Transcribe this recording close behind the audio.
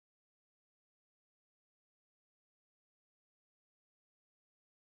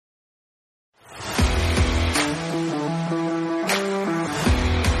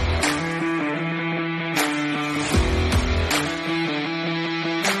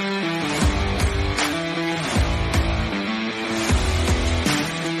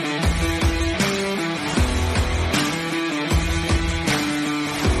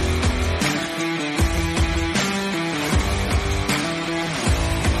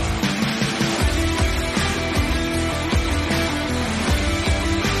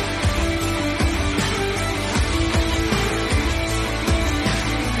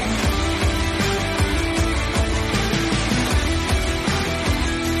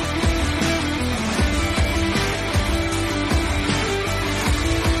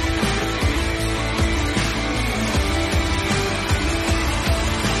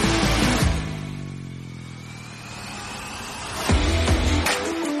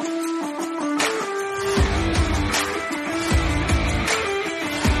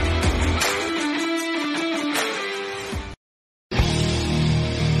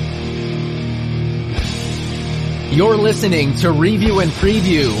You're listening to Review and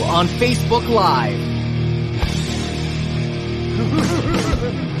Preview on Facebook Live.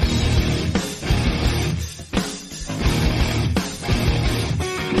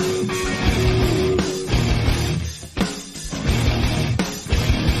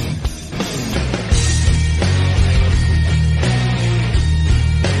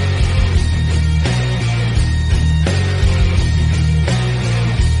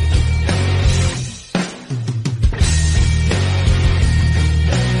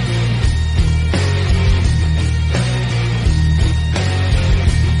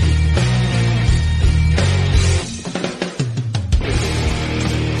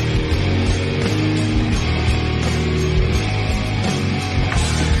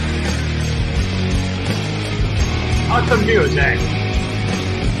 The music.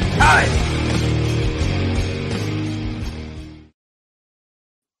 Hi.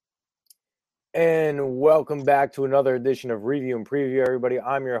 And welcome back to another edition of Review and Preview, everybody.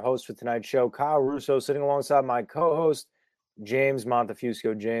 I'm your host for tonight's show, Kyle Russo, sitting alongside my co-host, James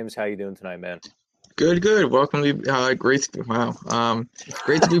Montefusco. James, how you doing tonight, man? Good. Welcome to great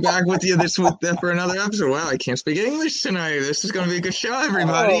to be back with you this week for another episode. Wow, I can't speak English tonight. This is going to be a good show,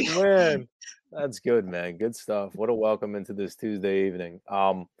 everybody. Oh, man. That's good, man. Good stuff. What a welcome into this Tuesday evening.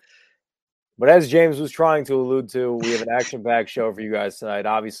 But as James was trying to allude to, we have an action-packed show for you guys tonight.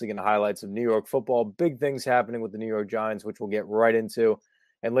 Obviously, going to highlight some New York football, big things happening with the New York Giants, which we'll get right into.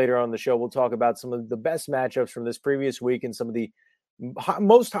 And later on in the show, we'll talk about some of the best matchups from this previous week and some of the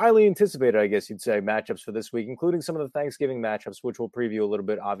most highly anticipated, I guess you'd say, matchups for this week, including some of the Thanksgiving matchups, which we'll preview a little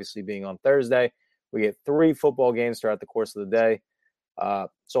bit, obviously being on Thursday. We get 3 football games throughout the course of the day.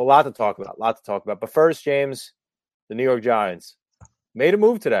 So a lot to talk about. But first, James, the New York Giants made a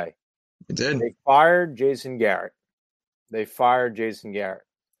move today. It did. They fired Jason Garrett.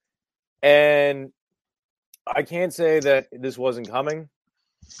 And I can't say that this wasn't coming.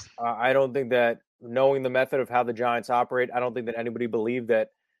 I don't think that, knowing the method of how the Giants operate, I don't think that anybody believed that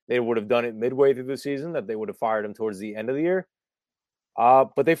they would have done it midway through the season, that they would have fired him towards the end of the year.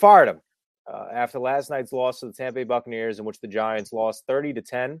 But they fired him. After last night's loss to the Tampa Bay Buccaneers, in which the Giants lost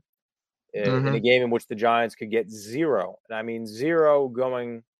 30-10, in a game in which the Giants could get 0. And I mean 0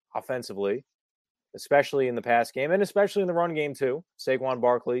 going offensively, especially in the pass game and especially in the run game too. Saquon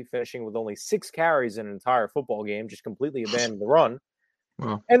Barkley finishing with only 6 carries in an entire football game, just completely abandoned the run.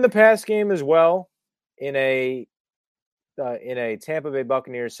 Wow. And the pass game as well in a Tampa Bay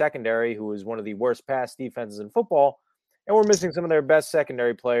Buccaneers secondary, who is one of the worst pass defenses in football, and we're missing some of their best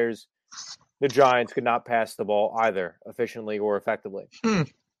secondary players. The Giants could not pass the ball either efficiently or effectively.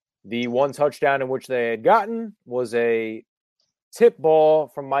 The one touchdown in which they had gotten was a tip ball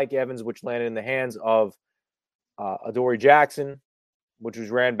from Mike Evans, which landed in the hands of Adoree Jackson, which was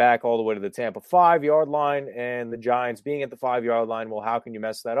ran back all the way to the Tampa 5-yard line. And the Giants being at the 5-yard line, well, how can you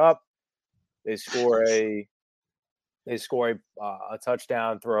mess that up? They score a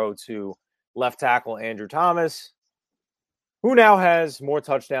touchdown throw to left tackle Andrew Thomas, who now has more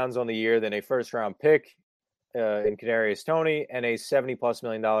touchdowns on the year than a first-round pick in Kadarius Toney and a $70+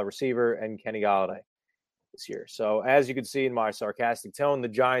 million receiver in Kenny Golladay this year. So as you can see in my sarcastic tone, the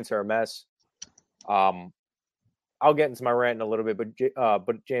Giants are a mess. I'll get into my rant in a little bit,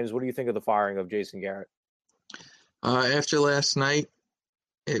 but James, what do you think of the firing of Jason Garrett? After last night,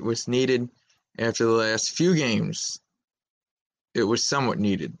 it was needed. After the last few games, it was somewhat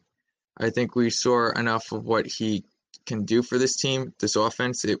needed. I think we saw enough of what he can do for this team. This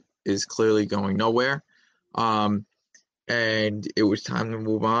offense, it is clearly going nowhere. And it was time to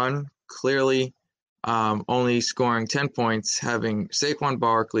move on. Clearly, only scoring 10 points, having Saquon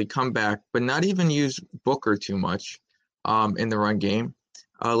Barkley come back, but not even use Booker too much in the run game.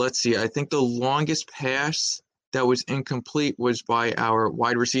 Let's see. I think the longest pass that was incomplete was by our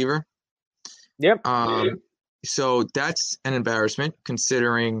wide receiver. Yep. So that's an embarrassment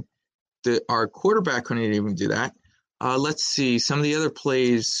considering our quarterback couldn't even do that. Let's see some of the other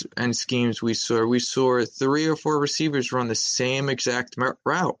plays and schemes we saw. We saw 3 or 4 receivers run the same exact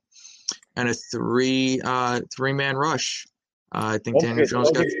route and a three-man rush. I think Daniel Jones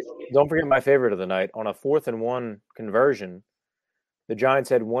got. Don't forget my favorite of the night. On a 4th and 1 conversion, the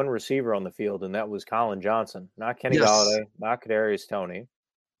Giants had 1 receiver on the field, and that was Colin Johnson, not Kenny Golladay, not Kadarius Toney.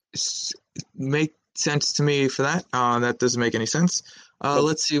 Make sense to me for that. That doesn't make any sense.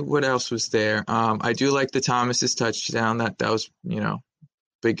 Let's see what else was there. I do like the Thomas's touchdown. That was,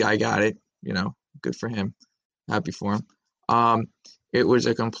 big guy got it. Good for him. Happy for him. It was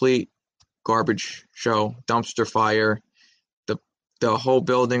a complete garbage show, dumpster fire. The whole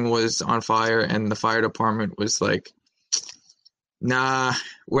building was on fire, and the fire department was like, nah,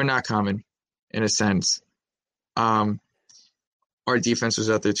 we're not coming, in a sense. Our defense was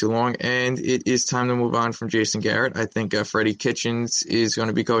out there too long, and it is time to move on from Jason Garrett. I think Freddie Kitchens is going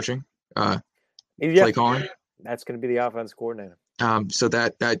to be coaching, play calling. That's going to be the offense coordinator. So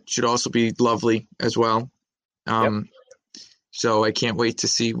that should also be lovely as well. So I can't wait to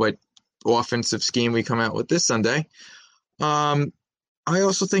see what offensive scheme we come out with this Sunday. I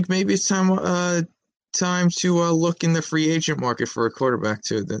also think maybe it's time to look in the free agent market for a quarterback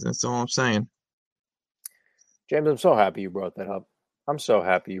too. That's all I'm saying. James, I'm so happy you brought that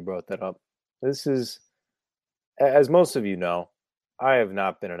up. This is, as most of you know, I have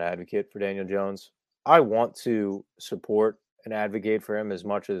not been an advocate for Daniel Jones. I want to support and advocate for him as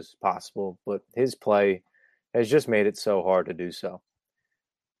much as possible, but his play has just made it so hard to do so.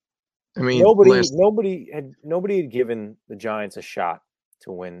 I mean, nobody had given the Giants a shot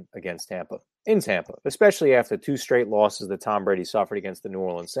to win against Tampa, especially after 2 straight losses that Tom Brady suffered against the New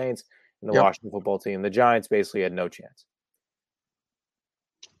Orleans Saints and the Washington football team. The Giants basically had no chance.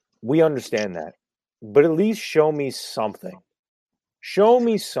 We understand that, but at least show me something.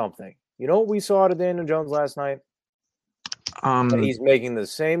 You know what we saw out of Daniel Jones last night? That he's making the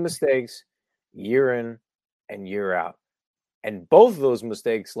same mistakes year in and year out. And both of those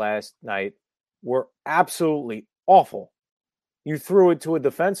mistakes last night were absolutely awful. You threw it to a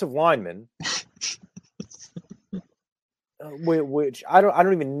defensive lineman, which I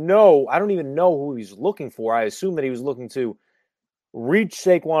don't even know. I don't even know who he's looking for. I assume that he was looking to reach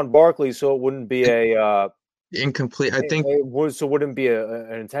Saquon Barkley so it wouldn't be a incomplete. I think so it wouldn't be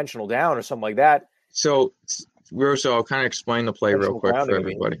an intentional down or something like that. So I'll kind of explain the play real quick for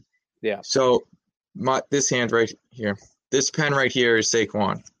everybody. Yeah. So this hand right here, this pen right here is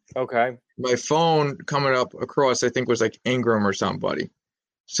Saquon. Okay. My phone coming up across, I think, was like Ingram or somebody.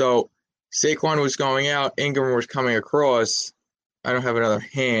 So Saquon was going out, Ingram was coming across. I don't have another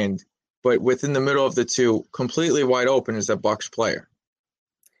hand, but within the middle of the two, completely wide open, is a Bucs player.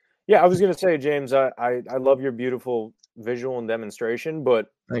 Yeah, I was going to say, James, I love your beautiful visual and demonstration, but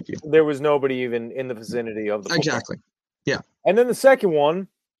thank you. There was nobody even in the vicinity of the football. Exactly. Yeah. And then the second one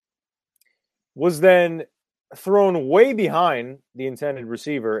was then thrown way behind the intended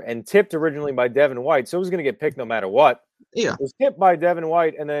receiver and tipped originally by Devin White, so it was going to get picked no matter what. Yeah. It was tipped by Devin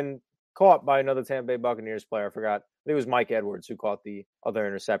White and then caught by another Tampa Bay Buccaneers player. I forgot. I think it was Mike Edwards who caught the other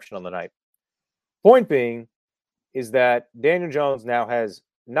interception on the night. Point being is that Daniel Jones now has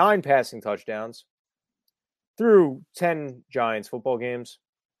 9 passing touchdowns through 10 Giants football games,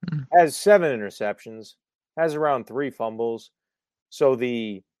 has 7 interceptions, has around 3 fumbles. So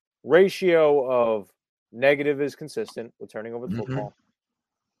the ratio of negative is consistent with turning over the football.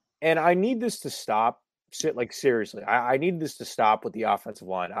 And I need this to stop. Seriously, I need this to stop with the offensive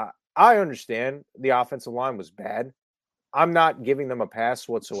line. I understand the offensive line was bad. I'm not giving them a pass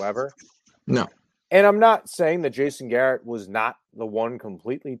whatsoever. No. And I'm not saying that Jason Garrett was not the one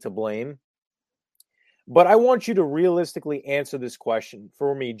completely to blame. But I want you to realistically answer this question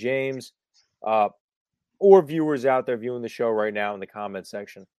for me, James, or viewers out there viewing the show right now in the comment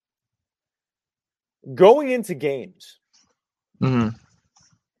section. Going into games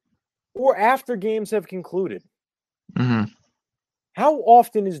or after games have concluded, how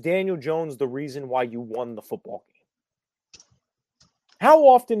often is Daniel Jones the reason why you won the football game? How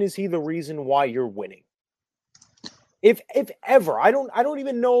often is he the reason why you're winning? If ever, I don't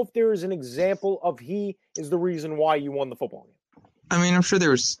even know if there is an example of he is the reason why you won the football game. I mean, I'm sure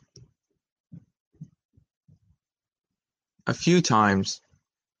there was a few times.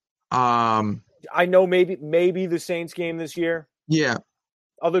 I know maybe the Saints game this year. Yeah.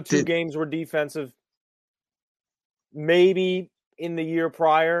 Other 2 games were defensive. Maybe in the year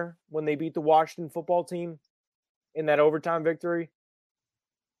prior when they beat the Washington football team in that overtime victory.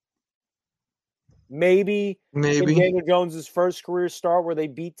 Maybe in Daniel Jones' first career start where they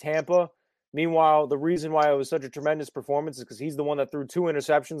beat Tampa. Meanwhile, the reason why it was such a tremendous performance is because he's the one that threw 2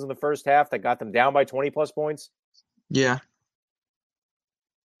 interceptions in the first half that got them down by 20-plus points. Yeah.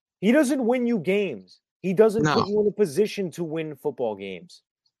 He doesn't win you games. He doesn't put you in a position to win football games.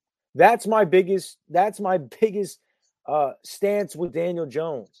 That's my biggest stance with Daniel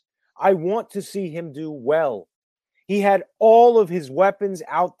Jones. I want to see him do well. He had all of his weapons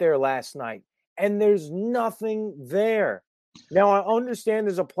out there last night, and there's nothing there. Now, I understand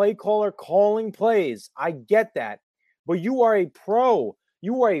there's a play caller calling plays. I get that. But you are a pro.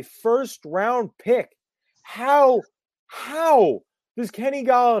 You are a first-round pick. How does Kenny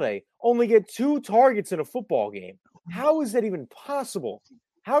Golladay only get 2 targets in a football game? How is that even possible?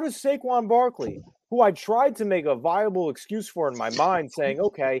 How does Saquon Barkley, who I tried to make a viable excuse for in my mind, saying,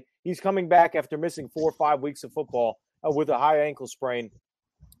 okay, he's coming back after missing 4 or 5 weeks of football with a high ankle sprain,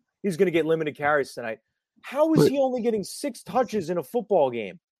 he's going to get limited carries tonight. How is he only getting 6 touches in a football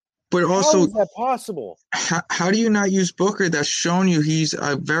game? But How also, is that possible? how do you not use Booker? That's shown you he's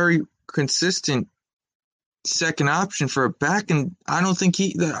a very consistent second option for a back, and I don't think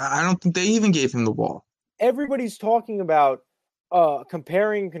they even gave him the ball. Everybody's talking about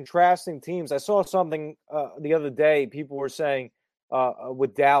comparing and contrasting teams. I saw something the other day. People were saying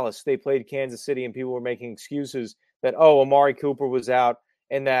with Dallas, they played Kansas City, and people were making excuses that Amari Cooper was out,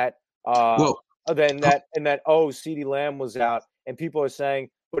 and that CeeDee Lamb was out, and people are saying,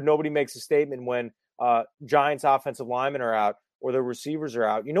 but nobody makes a statement when Giants offensive linemen are out or their receivers are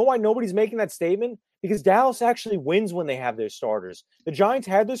out. You know why nobody's making that statement? Because Dallas actually wins when they have their starters. The Giants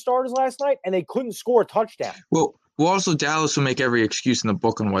had their starters last night, and they couldn't score a touchdown. Well, also Dallas will make every excuse in the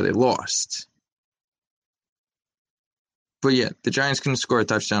book on why they lost. But yeah, the Giants couldn't score a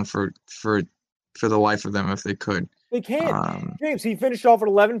touchdown for the life of them if they could. They can't. James, he finished off with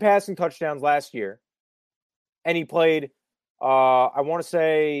 11 passing touchdowns last year, and he played. I want to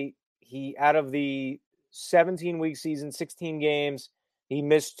say he out of the 17-week season, 16 games. He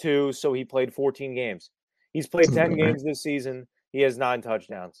missed 2, so he played 14 games. He's played 10 games this season. He has 9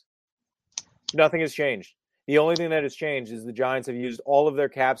 touchdowns. Nothing has changed. The only thing that has changed is the Giants have used all of their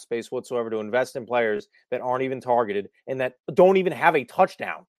cap space whatsoever to invest in players that aren't even targeted and that don't even have a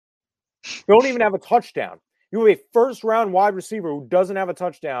touchdown. Don't even have a touchdown. You have a first-round wide receiver who doesn't have a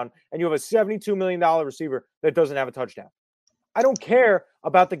touchdown, and you have a $72 million receiver that doesn't have a touchdown. I don't care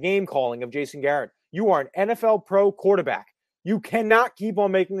about the game calling of Jason Garrett. You are an NFL pro quarterback. You cannot keep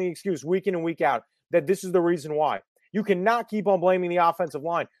on making the excuse week in and week out that this is the reason why. You cannot keep on blaming the offensive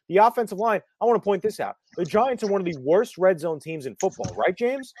line. The offensive line, I want to point this out. The Giants are one of the worst red zone teams in football, right,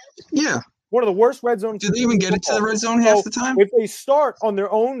 James? Yeah. One of the worst red zone teams. Do they even get it to the red zone half the time? If they start on their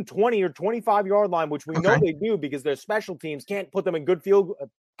own 20 or 25-yard line, which we know they do because their special teams can't put them in good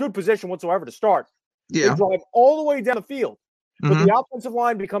position whatsoever to start, they drive all the way down the field. But the offensive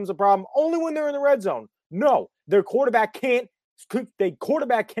line becomes a problem only when they're in the red zone. No, their quarterback cannot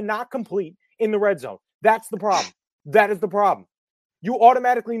complete in the red zone. That's the problem. That is the problem. You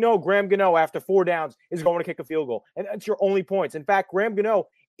automatically know Graham Gano after 4 downs is going to kick a field goal. And that's your only points. In fact, Graham Gano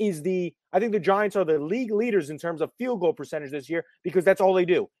is I think the Giants are the league leaders in terms of field goal percentage this year because that's all they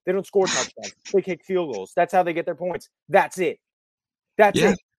do. They don't score touchdowns. They kick field goals. That's how they get their points. That's it. That's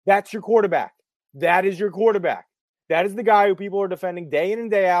it. That's your quarterback. That is your quarterback. That is the guy who people are defending day in and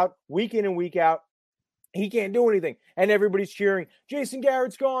day out, week in and week out. He can't do anything. And everybody's cheering, Jason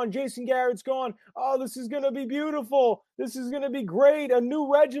Garrett's gone. Jason Garrett's gone. Oh, this is going to be beautiful. This is going to be great. A new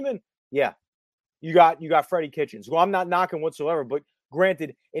regimen. Yeah. You got Freddie Kitchens, who I'm not knocking whatsoever, but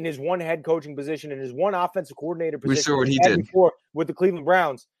granted, in his one head coaching position, in his one offensive coordinator position, we saw what he did before with the Cleveland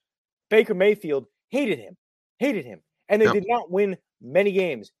Browns, Baker Mayfield hated him. And they did not win many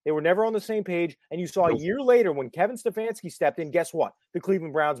games. They were never on the same page. And you saw a year later when Kevin Stefanski stepped in, guess what? The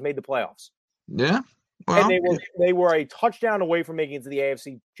Cleveland Browns made the playoffs. Yeah. Well, and they were a touchdown away from making it to the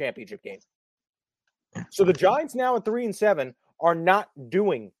AFC Championship game. So the Giants now at 3-7 are not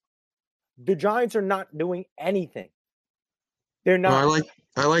doing. The Giants are not doing anything. They're not. Well,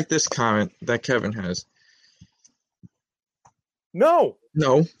 I like this comment that Kevin has. No.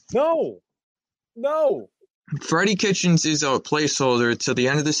 Freddie Kitchens is a placeholder to the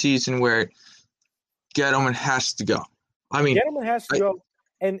end of the season where Gettleman has to go. I mean, Gettleman has to go.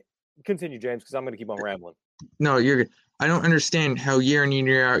 And continue, James, because I'm going to keep on rambling. No, you're good. I don't understand how year in and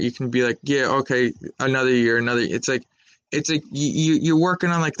year out you can be like, yeah, okay, another year. It's like you're working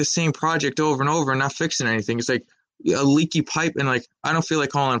on like the same project over and over and not fixing anything. It's like a leaky pipe, and like I don't feel like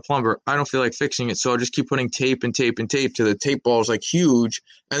calling a plumber. I don't feel like fixing it, so I'll just keep putting tape and tape and tape till the tape ball is like huge,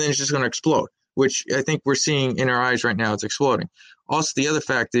 and then it's just going to explode. Which I think we're seeing in our eyes right now. It's exploding. Also, the other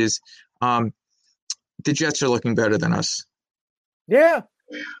fact is, the Jets are looking better than us. Yeah.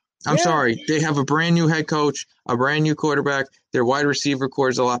 I'm sorry. They have a brand new head coach, a brand new quarterback. Their wide receiver core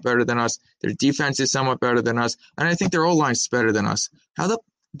is a lot better than us. Their defense is somewhat better than us. And I think their O-line is better than us. How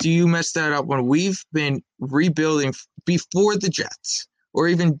do you mess that up when we've been rebuilding before the Jets or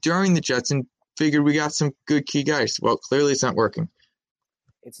even during the Jets and figured we got some good key guys? Well, clearly it's not working.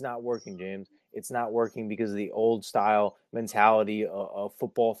 It's not working, James. It's not working because of the old style mentality of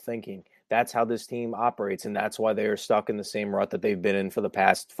football thinking. That's how this team operates, and that's why they are stuck in the same rut that they've been in for the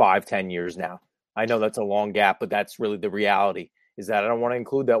past 5-10 years now. I know that's a long gap, but that's really the reality, is that I don't want to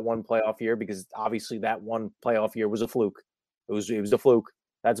include that one playoff year because obviously that one playoff year was a fluke. It was a fluke.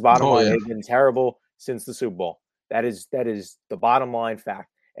 That's bottom line. Yeah. They've been terrible since the Super Bowl. That is the bottom line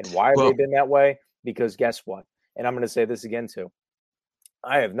fact. And why have they been that way? Because guess what? And I'm going to say this again too.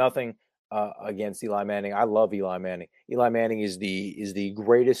 I have nothing against Eli Manning. I love Eli Manning. Eli Manning is the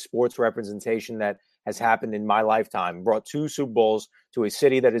greatest sports representation that has happened in my lifetime. Brought 2 Super Bowls to a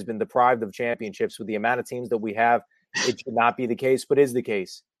city that has been deprived of championships. With the amount of teams that we have, it should not be the case, but is the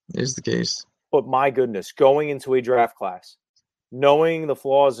case. Is the case. But my goodness, going into a draft class, knowing the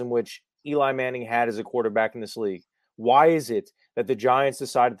flaws in which Eli Manning had as a quarterback in this league, why is it that the Giants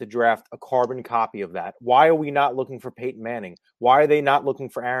decided to draft a carbon copy of that? Why are we not looking for Peyton Manning? Why are they not looking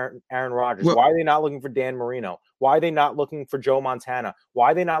for Aaron Rodgers? Well, why are they not looking for Dan Marino? Why are they not looking for Joe Montana?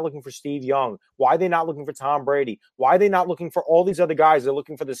 Why are they not looking for Steve Young? Why are they not looking for Tom Brady? Why are they not looking for all these other guys? They're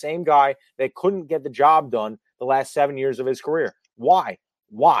looking for the same guy that couldn't get the job done the last 7 years of his career. Why?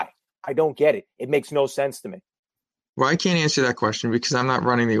 I don't get it. It makes no sense to me. Well, I can't answer that question because I'm not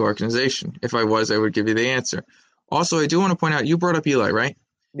running the organization. If I was, I would give you the answer. Also, I do want to point out, you brought up Eli, right?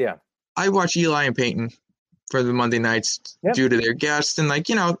 Yeah. I watch Eli and Peyton for the Monday nights due to their guests and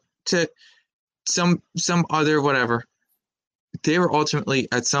to some other whatever. They were ultimately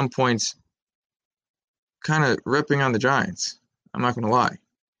at some points kind of ripping on the Giants. I'm not going to lie.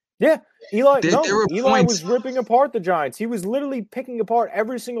 Yeah. Eli Eli was ripping apart the Giants. He was literally picking apart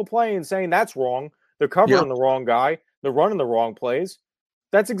every single play and saying that's wrong. They're covering the wrong guy. They're running the wrong plays.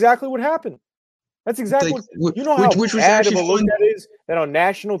 That's exactly what happened. That's exactly what you know how bad of a look that is, that on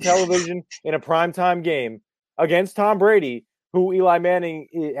national television in a primetime game against Tom Brady, who Eli Manning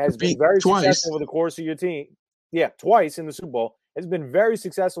has been very successful over the course of your team. Yeah, twice in the Super Bowl. Has been very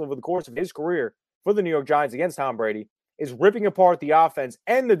successful over the course of his career for the New York Giants against Tom Brady, is ripping apart the offense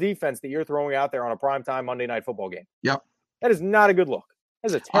and the defense that you're throwing out there on a primetime Monday Night Football game. Yep. That is not a good look.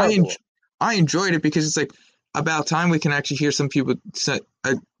 That's a terrible look. I enjoyed it because it's like about time we can actually hear some people say,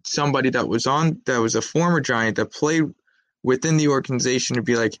 somebody that was a former Giant that played within the organization to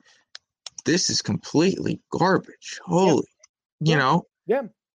be like, this is completely garbage. Holy, you know? Yeah.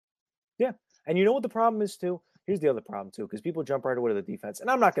 And you know what the problem is too? Here's the other problem too, because people jump right away to the defense. And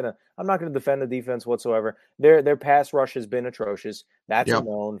I'm not gonna defend the defense whatsoever. Their pass rush has been atrocious. That's a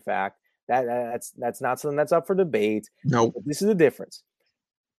known fact. That's not something that's up for debate. No. But this is the difference.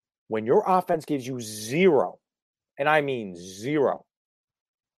 When your offense gives you 0, and I mean 0,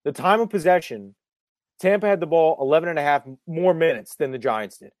 the time of possession, Tampa had the ball 11 and a half more minutes than the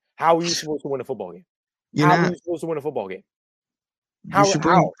Giants did. How are you supposed to win a football game? How are you supposed to win a football game?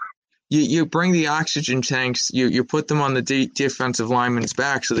 You bring the oxygen tanks, you put them on the defensive lineman's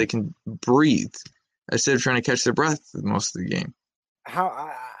back so they can breathe instead of trying to catch their breath most of the game.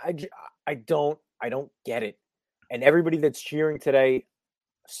 I don't get it. And everybody that's cheering today,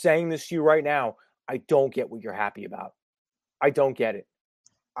 saying this to you right now, I don't get what you're happy about. I don't get it.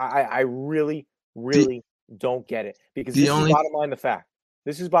 I really, really don't get it. Because this is bottom line the fact.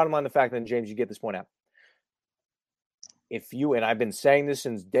 This is bottom line the fact, and James, you get this point out. If you, and I've been saying this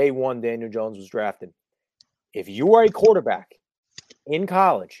since day one Daniel Jones was drafted, if you are a quarterback in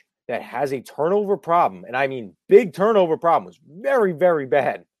college that has a turnover problem, and I mean big turnover problem, was very, very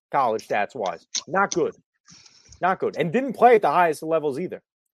bad college stats-wise. Not good. Not good. And didn't play at the highest levels either.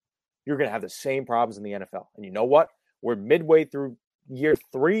 You're going to have the same problems in the NFL. And you know what? We're midway through year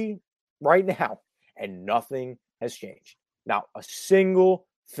 3 right now, and nothing has changed. Not a single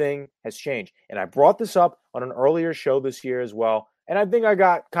thing has changed. And I brought this up on an earlier show this year as well. And I think I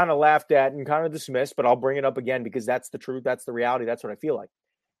got kind of laughed at and kind of dismissed, but I'll bring it up again because that's the truth. That's the reality. That's what I feel like.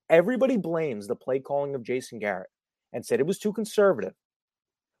 Everybody blames the play calling of Jason Garrett and said it was too conservative.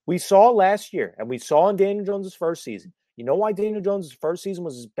 We saw last year, and we saw in Daniel Jones' first season. You know why Daniel Jones' first season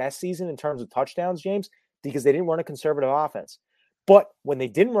was his best season in terms of touchdowns, James? Because they didn't run a conservative offense. But when they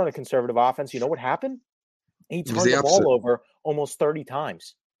didn't run a conservative offense, you know what happened? He turned the ball over almost 30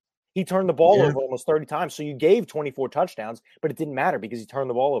 times. He turned the ball over almost 30 times. So you gave 24 touchdowns, but it didn't matter because he turned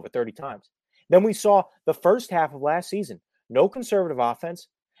the ball over 30 times. Then we saw the first half of last season, no conservative offense,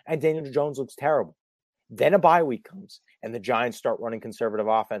 and Daniel Jones looks terrible. Then a bye week comes, and the Giants start running conservative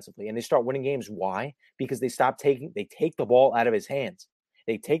offensively, and they start winning games. Why? Because they take the ball out of his hands.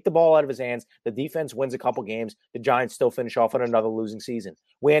 They take the ball out of his hands. The defense wins a couple games. The Giants still finish off on another losing season.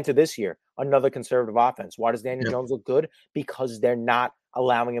 We enter this year, another conservative offense. Why does Daniel Jones look good? Because they're not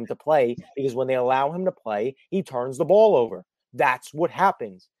allowing him to play. Because when they allow him to play, he turns the ball over. That's what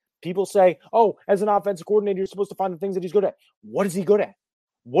happens. People say, oh, as an offensive coordinator, you're supposed to find the things that he's good at. What is he good at?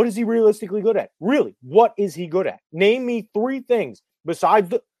 What is he realistically good at? Really, what is he good at? Name me 3 things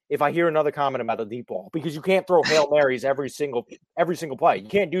besides if I hear another comment about the deep ball, because you can't throw Hail Marys every single play. You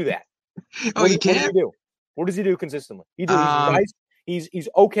can't do that. Oh, you can't? What does he do? What does he do consistently? He's nice. He's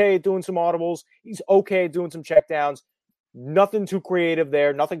okay at doing some audibles. He's okay at doing some checkdowns. Nothing too creative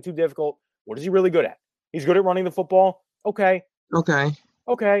there. Nothing too difficult. What is he really good at? He's good at running the football. Okay.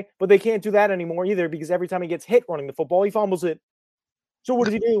 But they can't do that anymore either because every time he gets hit running the football, he fumbles it. So what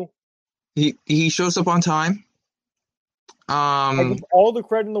does he do? He shows up on time. I give all the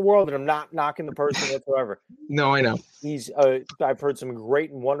credit in the world, and I'm not knocking the person whatsoever. No, I know. I've heard some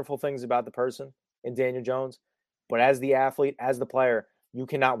great and wonderful things about the person in Daniel Jones, but as the athlete, as the player, you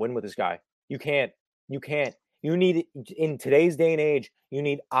cannot win with this guy. You can't. You need, in today's day and age, you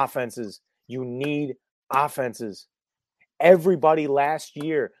need offenses. You need offenses. Everybody last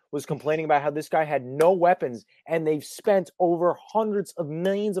year was complaining about how this guy had no weapons, and they've spent over hundreds of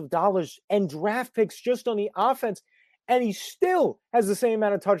millions of dollars and draft picks just on the offense, and he still has the same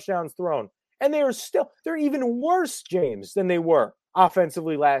amount of touchdowns thrown. And they're even worse, James, than they were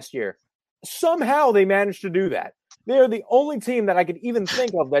offensively last year. Somehow they managed to do that. They are the only team that I could even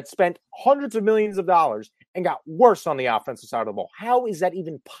think of that spent hundreds of millions of dollars and got worse on the offensive side of the ball. How is that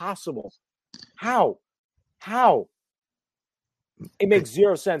even possible? How? It makes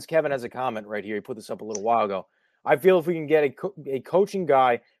zero sense. Kevin has a comment right here. He put this up a little while ago. I feel if we can get a coaching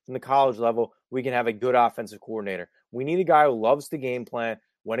guy from the college level, we can have a good offensive coordinator. We need a guy who loves the game plan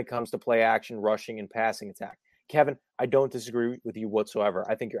when it comes to play action, rushing, and passing attack. Kevin, I don't disagree with you whatsoever.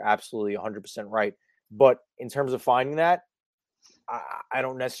 I think you're absolutely 100% right. But in terms of finding that, I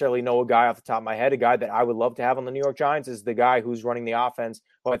don't necessarily know a guy off the top of my head. A guy that I would love to have on the New York Giants is the guy who's running the offense,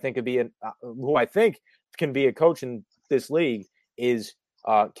 who I think can be a coach in this league, is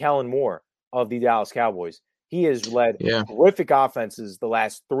Kellen Moore of the Dallas Cowboys. He has led terrific offenses the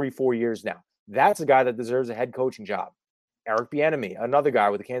last 3-4 years now. That's a guy that deserves a head coaching job. Eric Bieniemy, another guy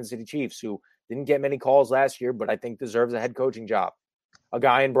with the Kansas City Chiefs who didn't get many calls last year, but I think deserves a head coaching job. A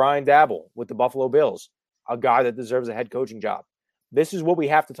guy in Brian Daboll with the Buffalo Bills, a guy that deserves a head coaching job. This is what we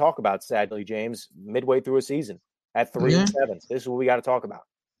have to talk about, sadly, James, midway through a season at 3-7. This is what we got to talk about.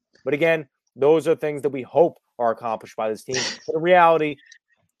 But again, those are things that we hope are accomplished by this team. But in reality,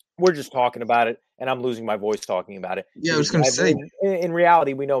 we're just talking about it, and I'm losing my voice talking about it. Yeah, I was going to say. In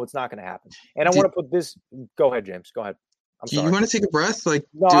reality, we know it's not going to happen. And I want to put this – go ahead, James. Go ahead. I'm sorry. You want to take a breath?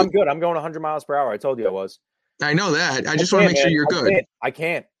 No, I'm good. I'm going 100 miles per hour. I told you I was. I know that. I just want to make sure you're good. I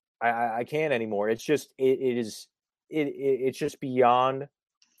can't anymore. It's just it's just beyond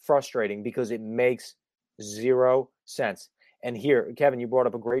frustrating because it makes zero sense. And here, Kevin, you brought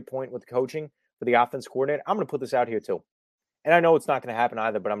up a great point with coaching for the offense coordinator. I'm going to put this out here too. And I know it's not going to happen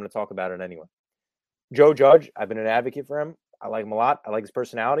either, but I'm going to talk about it anyway. Joe Judge, I've been an advocate for him. I like him a lot. I like his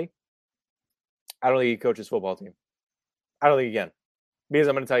personality. I don't think he coaches football team. I don't think he can. Because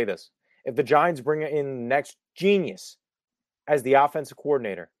I'm going to tell you this. If the Giants bring in the next genius as the offensive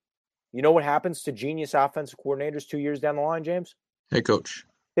coordinator, you know what happens to genius offensive coordinators 2 years down the line, James? Head coach.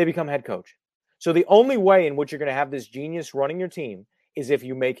 They become head coach. So the only way in which you're going to have this genius running your team is if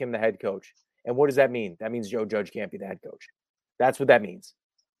you make him the head coach. And what does that mean? That means Joe Judge can't be the head coach. That's what that means.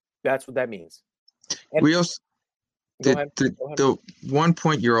 And we also the one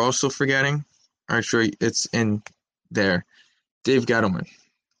point you're also forgetting, actually, it's in there. Dave Gettleman,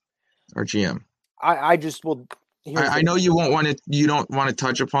 our GM. I just will. I know you won't want to. You don't want to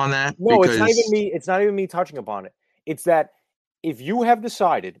touch upon that. No, because... it's not even me. It's not even me touching upon it. It's that if you have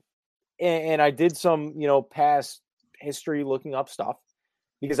decided, and I did some, past history looking up stuff,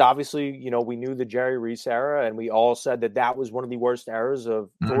 because obviously, we knew the Jerry Reese era, and we all said that was one of the worst eras of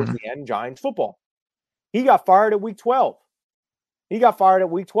towards the end Giants football. He got fired at week 12.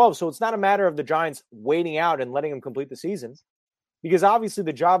 So it's not a matter of the Giants waiting out and letting him complete the season, because obviously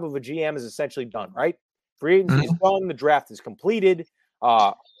the job of a GM is essentially done, right? Free agency is done. The draft is completed.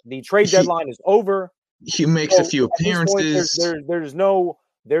 The trade deadline is over. He makes a few appearances. Point,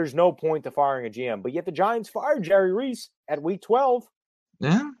 there's no point to firing a GM. But yet the Giants fired Jerry Reese at week 12.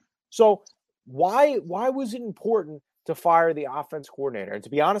 Yeah. So why was it important to fire the offense coordinator? And to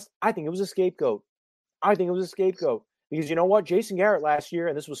be honest, I think it was a scapegoat. Because you know what? Jason Garrett last year,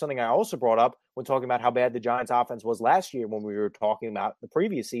 and this was something I also brought up when talking about how bad the Giants offense was last year when we were talking about the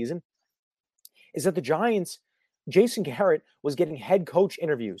previous season, is that the Giants, Jason Garrett was getting head coach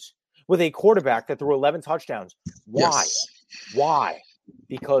interviews with a quarterback that threw 11 touchdowns. Why? Yes. Why?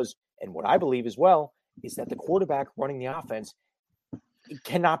 Because, and what I believe as well, is that the quarterback running the offense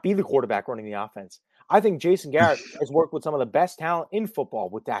cannot be the quarterback running the offense. I think Jason Garrett has worked with some of the best talent in football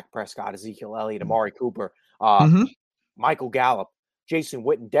with Dak Prescott, Ezekiel Elliott, Amari Cooper, Michael Gallup, Jason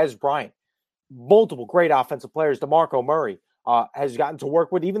Witten, Dez Bryant, multiple great offensive players. DeMarco Murray has gotten to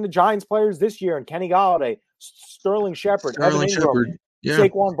work with even the Giants players this year, and Kenny Golladay, Sterling Shepard, Evan Ingram,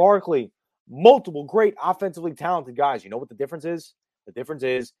 Saquon Barkley, multiple great offensively talented guys. You know what the difference is? The difference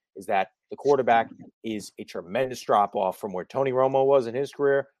is that the quarterback is a tremendous drop-off from where Tony Romo was in his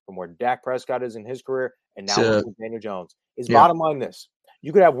career, from where Dak Prescott is in his career, and now with Daniel Jones. Bottom line this.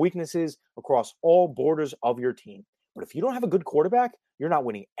 You could have weaknesses across all borders of your team. But if you don't have a good quarterback, you're not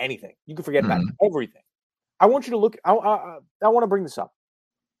winning anything. You can forget about everything. I want you to look. I want to bring this up.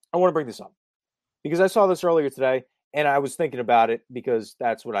 Because I saw this earlier today, and I was thinking about it because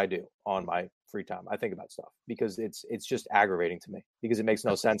that's what I do on my free time. I think about stuff because it's just aggravating to me because it makes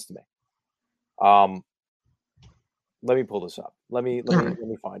no sense to me. Let me pull this up. Let me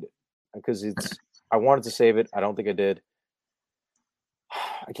find it because I wanted to save it. I don't think I did.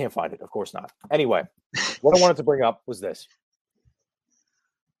 I can't find it. Of course not. Anyway, what I wanted to bring up was this.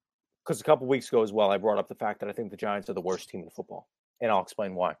 Because a couple weeks ago as well, I brought up the fact that I think the Giants are the worst team in football. And I'll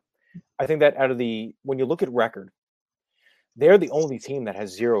explain why. I think that when you look at record, they're the only team that has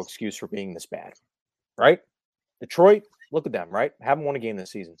zero excuse for being this bad. Right? Detroit, look at them, right? Haven't won a game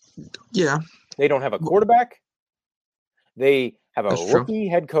this season. Yeah. They don't have a quarterback. They have a rookie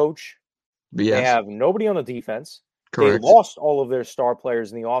head coach. Yes. They have nobody on the defense. Correct. They lost all of their star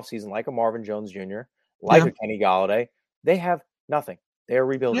players in the offseason, like a Marvin Jones Jr., like a Kenny Galladay. They have nothing. They are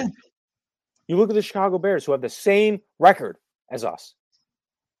rebuilding. Yeah. You look at the Chicago Bears, who have the same record as us.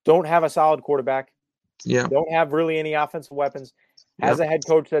 Don't have a solid quarterback. Yeah. Don't have really any offensive weapons. Has a head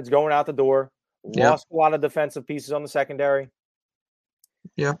coach that's going out the door. Lost a lot of defensive pieces on the secondary.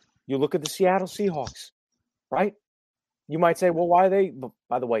 Yeah. You look at the Seattle Seahawks, right? You might say, well, why are they?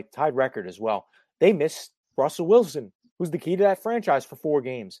 By the way, tied record as well. They missed Russell Wilson, who's the key to that franchise for 4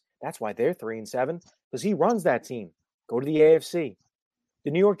 games. That's why they're 3-7, because he runs that team. Go to the AFC.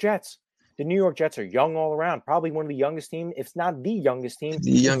 The New York Jets. The New York Jets are young all around. Probably one of the youngest teams, if not the youngest team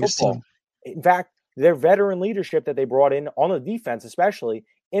in football. In fact, their veteran leadership that they brought in on the defense, especially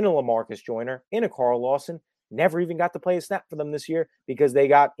in a LaMarcus Joyner, in a Carl Lawson, never even got to play a snap for them this year because they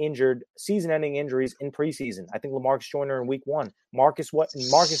got injured, season-ending injuries in preseason. I think LaMarcus Joyner in week 1. Marcus May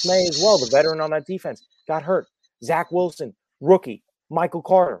as well, the veteran on that defense, got hurt. Zach Wilson, rookie. Michael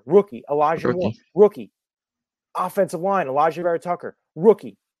Carter, rookie. Elijah Moore, rookie. Offensive line, Elijah Vera Tucker,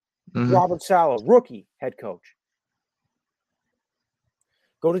 rookie. Robert Saleh, rookie head coach.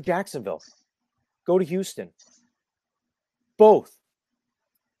 Go to Jacksonville. Go to Houston. Both.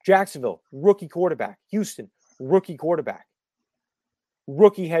 Jacksonville, rookie quarterback. Houston, rookie quarterback.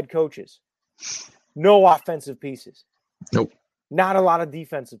 Rookie head coaches. No offensive pieces. Nope. Not a lot of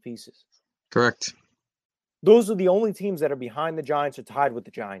defensive pieces. Correct. Those are the only teams that are behind the Giants or tied with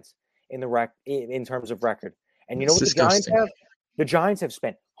the Giants in terms of record. And you know what the Giants have? The Giants have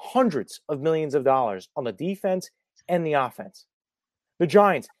spent hundreds of millions of dollars on the defense and the offense. The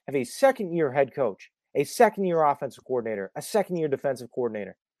Giants have a second-year head coach, a second-year offensive coordinator, a second-year defensive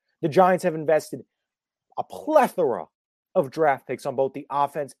coordinator. The Giants have invested a plethora of draft picks on both the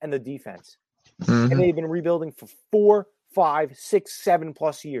offense and the defense. And they've been rebuilding for 4, 5, 6,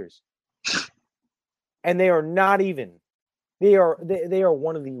 7+ years. And they are not even. They are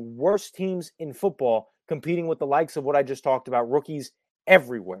one of the worst teams in football, competing with the likes of what I just talked about, rookies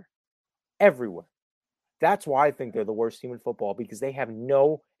everywhere. Everywhere. That's why I think they're the worst team in football, because they have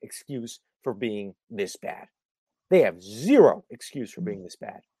no excuse for being this bad. They have zero excuse for being this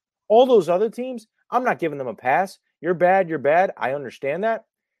bad. All those other teams, I'm not giving them a pass. You're bad, you're bad. I understand that.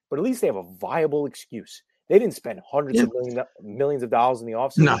 But at least they have a viable excuse. They didn't spend hundreds of millions of dollars in the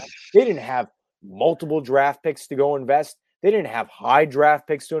offseason. No. They didn't have multiple draft picks to go invest. They didn't have high draft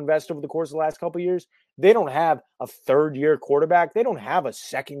picks to invest over the course of the last couple of years. They don't have a third-year quarterback. They don't have a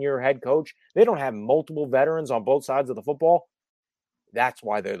second-year head coach. They don't have multiple veterans on both sides of the football. That's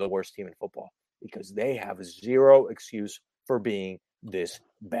why they're the worst team in football, because they have zero excuse for being this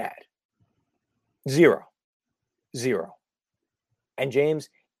bad. Zero. And James,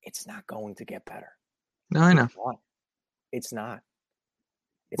 it's not going to get better. No, I know. It's not.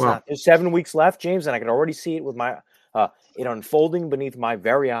 There's 7 weeks left, James, and I can already see it with my it unfolding beneath my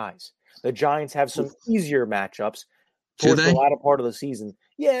very eyes. The Giants have some easier matchups towards the latter part of the season.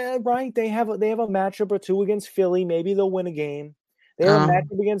 Yeah, right. They have a matchup or two against Philly. Maybe they'll win a game. They have a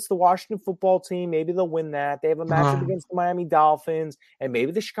matchup against the Washington football team. Maybe they'll win that. They have a matchup against the Miami Dolphins and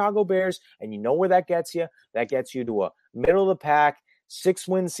maybe the Chicago Bears. And you know where that gets you? That gets you to a middle of the pack,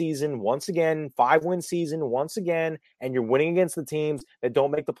 6-win season once again, 5-win season once again, and you're winning against the teams that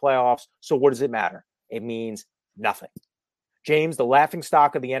don't make the playoffs. So what does it matter? It means nothing. James, the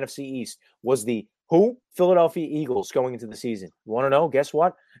laughingstock of the NFC East was the Philadelphia Eagles going into the season. You want to know? Guess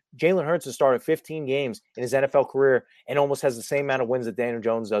what? Jalen Hurts has started 15 games in his NFL career and almost has the same amount of wins that Daniel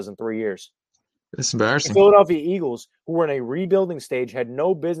Jones does in 3 years. That's embarrassing. The Philadelphia Eagles, who were in a rebuilding stage, had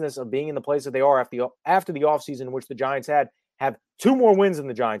no business of being in the place that they are after the offseason in which the Giants have 2 more wins than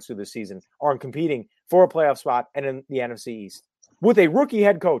the Giants through this season, are competing for a playoff spot and in the NFC East. With a rookie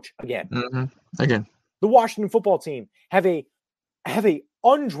head coach again. Again. The Washington football team have a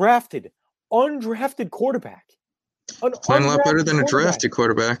undrafted quarterback. An Playing a lot better than a quarterback. drafted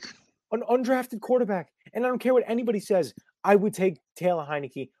quarterback. An undrafted quarterback. And I don't care what anybody says. I would take Taylor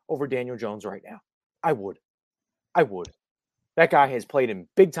Heineke over Daniel Jones right now. I would. That guy has played in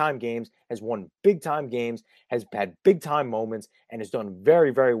big-time games, has won big-time games, has had big-time moments, and has done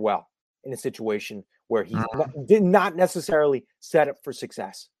very, very well in a situation where he did not necessarily set up for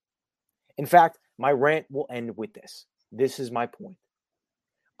success. In fact, my rant will end with this. This is my point.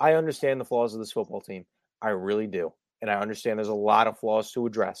 I understand the flaws of this football team. I really do. And I understand there's a lot of flaws to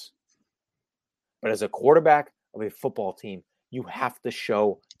address. But as a quarterback of a football team, you have to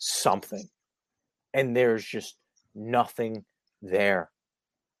show something. And there's just nothing there.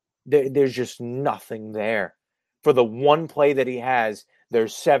 There's just nothing there. For the one play that he has,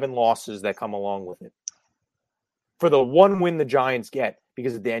 there's 7 losses that come along with it. For the one win the Giants get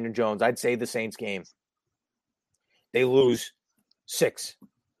because of Daniel Jones, I'd say the Saints game. They lose 6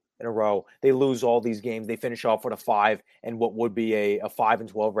 in a row. They lose all these games. They finish off with a 5 and what would be a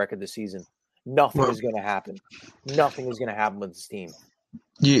 5-12 record this season. Nothing is going to happen. Nothing is going to happen with this team.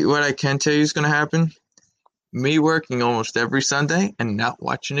 What I can tell you is going to happen, me working almost every Sunday and not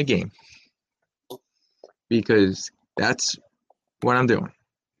watching a game. Because that's what I'm doing.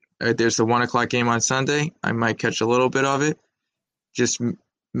 There's the 1 o'clock game on Sunday. I might catch a little bit of it. Just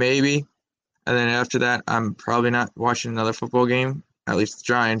maybe. And then after that, I'm probably not watching another football game, at least the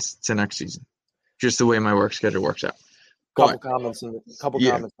Giants, to next season. Just the way my work schedule works out. Couple comments in the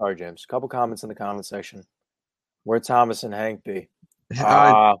comment section. Where Thomas and Hank be?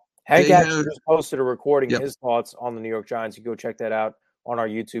 Hank actually just posted a recording, his thoughts on the New York Giants. You go check that out on our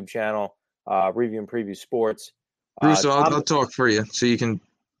YouTube channel, Review and Preview Sports. Bruce, I'll talk for you so you can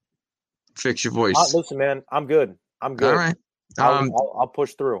fix your voice. Listen, man, I'm good. All right. I'll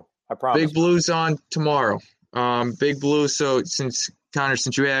push through. I promise. Big Blue's on tomorrow. Big Blue, so since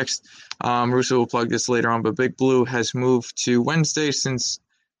you asked, Russo will plug this later on, but Big Blue has moved to Wednesday since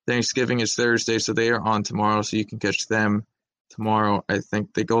Thanksgiving is Thursday, so they are on tomorrow, so you can catch them tomorrow. I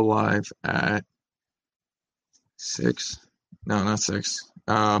think they go live at 6. No, not 6.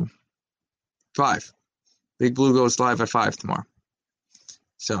 5. Big Blue goes live at 5 tomorrow.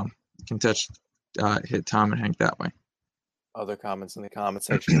 So you can hit Tom and Hank that way. Other comments in the comment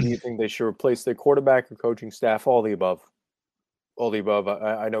section. Do you think they should replace their quarterback or coaching staff? All the above. All the above.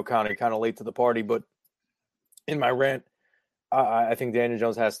 I know Connie kind of late to the party, but in my rant, I think Daniel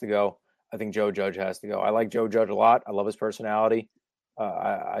Jones has to go. I think Joe Judge has to go. I like Joe Judge a lot. I love his personality.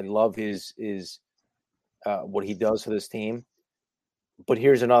 I love his what he does for this team. But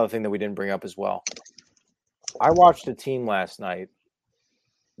here's another thing that we didn't bring up as well. I watched a team last night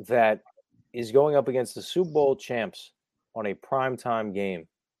that is going up against the Super Bowl champs on a primetime game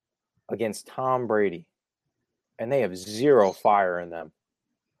against Tom Brady, and they have 0 fire in them.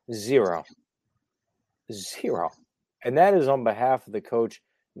 0. And that is on behalf of the coach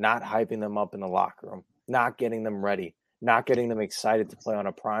not hyping them up in the locker room, not getting them ready, not getting them excited to play on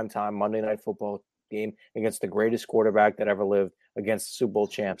a primetime Monday Night Football game against the greatest quarterback that ever lived, against the Super Bowl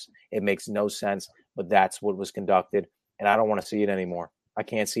champs. It makes no sense, but that's what was conducted, and I don't want to see it anymore. I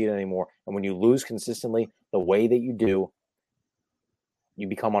can't see it anymore. And when you lose consistently the way that you do, you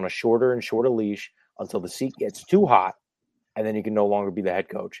become on a shorter and shorter leash until the seat gets too hot, and then you can no longer be the head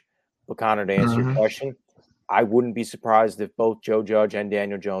coach. But Connor, to answer your question, I wouldn't be surprised if both Joe Judge and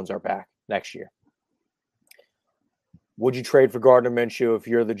Daniel Jones are back next year. Would you trade for Gardner Minshew if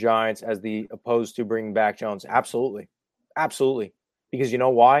you're the Giants as the opposed to bringing back Jones? Absolutely. Absolutely. Because you know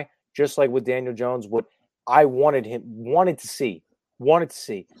why? Just like with Daniel Jones, what I wanted to see,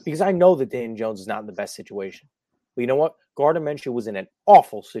 because I know that Daniel Jones is not in the best situation. But you know what? Gardner Minshew was in an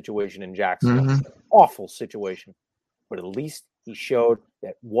awful situation in Jacksonville. Awful situation. But at least he showed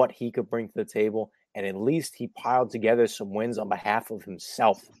that what he could bring to the table, and at least he piled together some wins on behalf of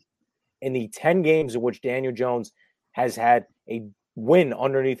himself. In the 10 games in which Daniel Jones has had a win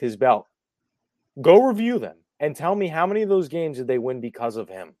underneath his belt, go review them and tell me how many of those games did they win because of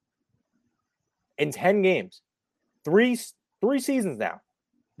him. In 10 games, three seasons now,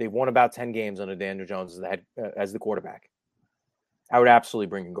 they've won about 10 games under Daniel Jones as the quarterback. I would absolutely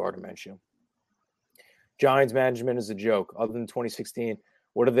bring in Gardner Minshew. Giants management is a joke. Other than 2016,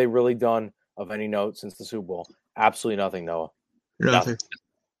 what have they really done of any note since the Super Bowl? Absolutely nothing, Noah. Nothing.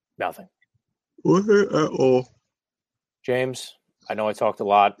 Nothing. At all. James, I know I talked a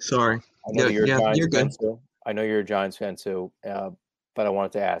lot. Sorry. I know you're a Giants you're fan good. too. I know you're a Giants fan too. But I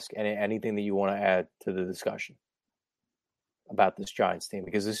wanted to ask anything that you want to add to the discussion about this Giants team,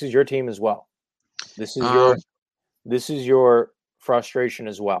 because this is your team as well. This is your frustration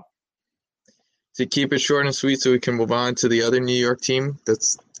as well. To keep it short and sweet so we can move on to the other New York team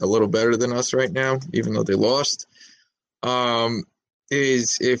that's a little better than us right now, even though they lost.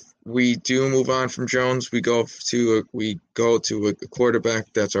 is if we do move on from Jones, we go to a quarterback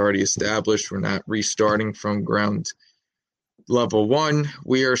that's already established. We're not restarting from ground level 1.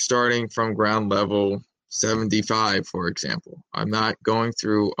 We are starting from ground level 75, for example. I'm not going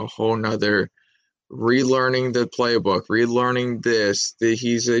through a whole nother relearning the playbook, relearning this, that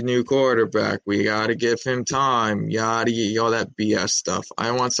he's a new quarterback. We got to give him time, all that BS stuff.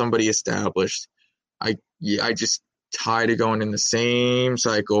 I want somebody established. I just tired of going in the same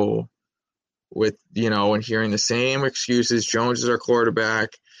cycle with, and hearing the same excuses. Jones is our quarterback.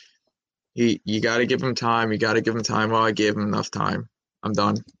 You got to give him time. You got to give him time. Well, I gave him enough time. I'm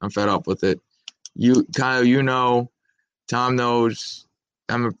done. I'm fed up with it. Kyle, Tom knows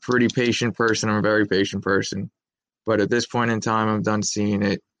I'm a pretty patient person. I'm a very patient person. But at this point in time, I'm done seeing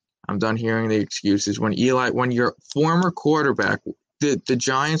it. I'm done hearing the excuses. When your former quarterback, the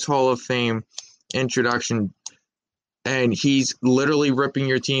Giants Hall of Fame introduction, and he's literally ripping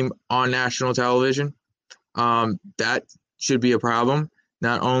your team on national television, that should be a problem,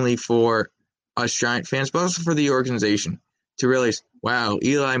 not only for us Giant fans, but also for the organization to realize, wow,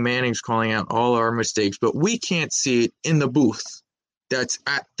 Eli Manning's calling out all our mistakes, but we can't see it in the booth that's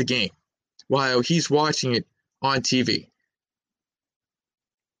at the game while he's watching it on TV.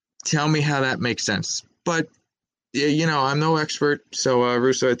 Tell me how that makes sense. But, I'm no expert, so,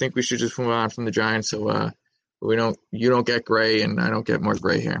 Russo, I think we should just move on from the Giants so you don't get gray and I don't get more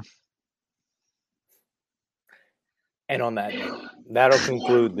gray hair. And on that note, that'll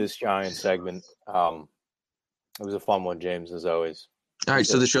conclude this Giants segment. It was a fun one, James, as always. All right,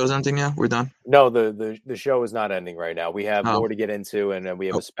 so the show's ending now? We're done? No, the show is not ending right now. We have more to get into, and we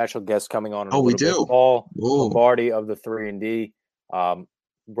have a special guest coming on. We do. Bit. Paul Lombardi of the 3&D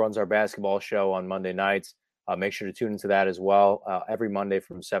runs our basketball show on Monday nights. Make sure to tune into that as well every Monday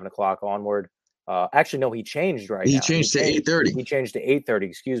from 7 o'clock onward. Actually, no, he changed now. He changed to 8:30. He changed to 8:30.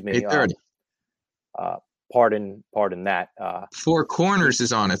 Excuse me. 8:30. Pardon that. Four Corners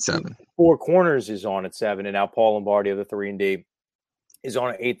is on at 7. Four Corners is on at 7, and now Paul Lombardi of the 3&D is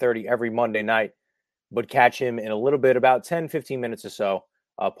on at 8:30 every Monday night. But catch him in a little bit, about 10, 15 minutes or so.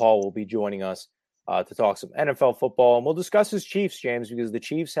 Paul will be joining us to talk some NFL football, and we'll discuss his Chiefs, James, because the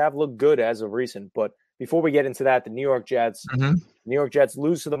Chiefs have looked good as of recent. But before we get into that, the New York Jets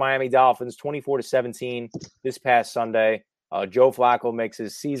lose to the Miami Dolphins 24-17 this past Sunday. Joe Flacco makes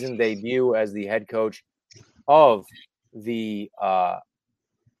his season debut as the head coach of the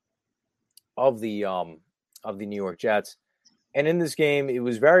New York Jets. And in this game, it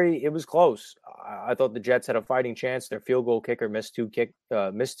was close. I thought the Jets had a fighting chance. Their field goal kicker missed two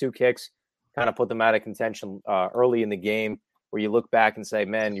kicks, kind of put them out of contention early in the game, where you look back and say,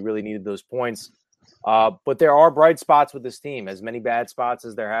 man, you really needed those points. But there are bright spots with this team. As many bad spots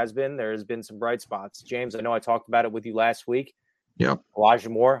as there has been some bright spots. James, I know I talked about it with you last week. Yep. Elijah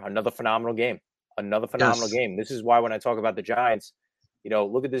Moore, another phenomenal game. Game. This is why when I talk about the Giants,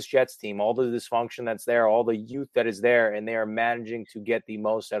 look at this Jets team, all the dysfunction that's there, all the youth that is there, and they are managing to get the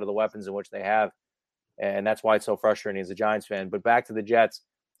most out of the weapons in which they have. And that's why it's so frustrating as a Giants fan. But back to the Jets,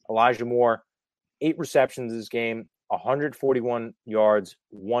 Elijah Moore, 8 receptions this game, 141 yards,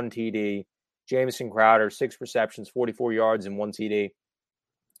 1 TD. Jamison Crowder, 6 receptions, 44 yards, and 1 TD.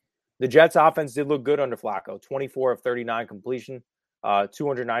 The Jets offense did look good under Flacco, 24 of 39 completion,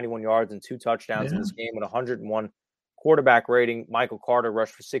 291 yards and 2 touchdowns in this game with 101 quarterback rating. Michael Carter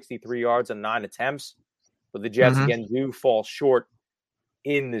rushed for 63 yards on 9 attempts, but the Jets again do fall short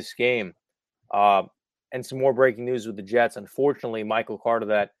in this game. And some more breaking news with the Jets. Unfortunately, Michael Carter,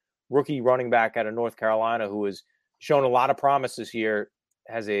 that rookie running back out of North Carolina who has shown a lot of promise this year,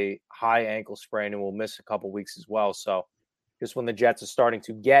 has a high ankle sprain and will miss a couple weeks as well. So just when the Jets are starting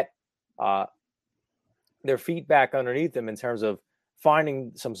to get their feet back underneath them in terms of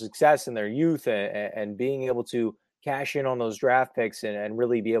finding some success in their youth and being able to cash in on those draft picks and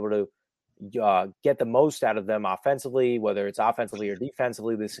really be able to get the most out of them offensively, whether it's offensively or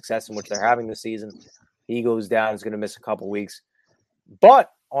defensively, the success in which they're having this season, he goes down, is going to miss a couple weeks.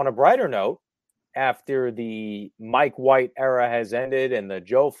 But on a brighter note, after the Mike White era has ended and the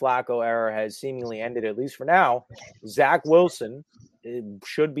Joe Flacco era has seemingly ended, at least for now, Zach Wilson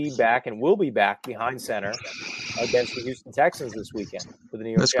should be back and will be back behind center against the Houston Texans this weekend for the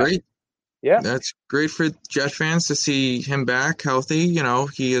New York Jets. That's great. Yeah. That's great for Jet fans to see him back healthy.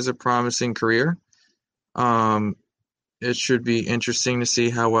 He has a promising career. It should be interesting to see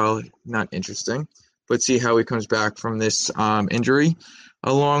not interesting, but see how he comes back from this injury,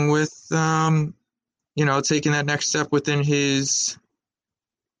 along with, taking that next step within his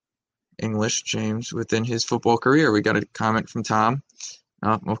within his football career. We got a comment from Tom.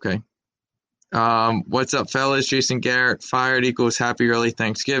 Oh, okay. What's up, fellas? Jason Garrett, fired equals happy early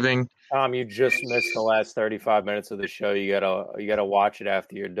Thanksgiving. Tom, you just missed the last 35 minutes of the show. You gotta watch it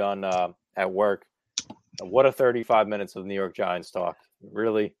after you're done at work. What a 35 minutes of New York Giants talk.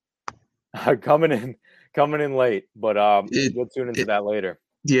 Really coming in late, but we'll tune into that later.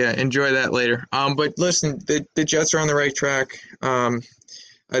 Yeah, enjoy that later. But listen, the Jets are on the right track.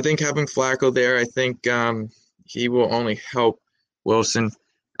 I think having Flacco there, I think he will only help Wilson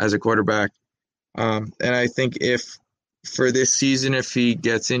as a quarterback. And I think if for this season, if he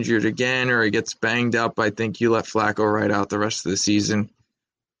gets injured again or he gets banged up, I think you let Flacco ride out the rest of the season.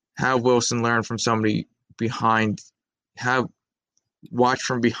 Have Wilson learn from somebody behind, watch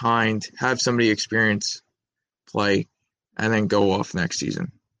from behind, have somebody experience play, and then go off next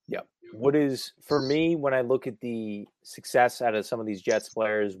season. Yeah. What is, for me, when I look at the success out of some of these Jets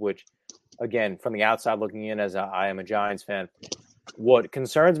players, which, again, from the outside looking in as I am a Giants fan, what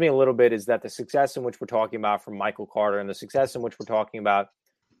concerns me a little bit is that the success in which we're talking about from Michael Carter and the success in which we're talking about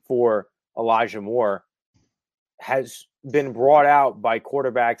for Elijah Moore has been brought out by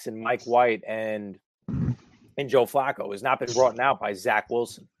quarterbacks in Mike White and Joe Flacco, has not been brought out by Zach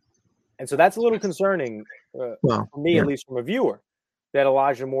Wilson. And so that's a little concerning for me, at least from a viewer, that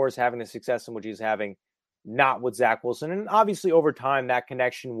Elijah Moore is having the success in which he's having, not with Zach Wilson. And obviously over time, that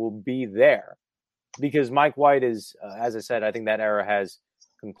connection will be there because Mike White is, as I said, I think that era has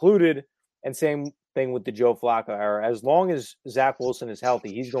concluded. And same thing with the Joe Flacco era. As long as Zach Wilson is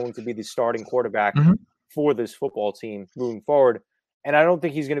healthy, he's going to be the starting quarterback for this football team moving forward. And I don't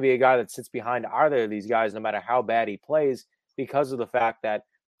think he's going to be a guy that sits behind either of these guys, no matter how bad he plays, because of the fact that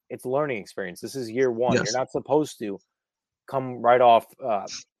it's learning experience. This is year one. Yes. You're not supposed to come right out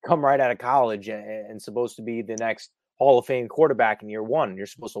of college and supposed to be the next Hall of Fame quarterback in year one. You're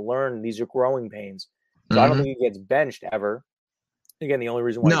supposed to learn. These are growing pains. So I don't think he gets benched ever. Again, the only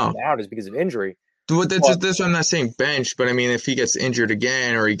reason why he's out is because of injury. Well, that's what I'm not saying bench, but I mean, if he gets injured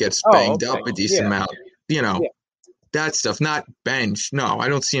again or he gets banged up a decent amount, that stuff, not bench. No, I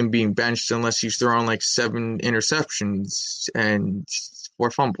don't see him being benched unless he's throwing like 7 interceptions and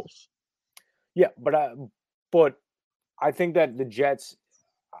 4 fumbles. Yeah, but I think that the Jets,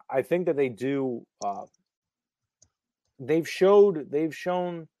 I think that they do. They've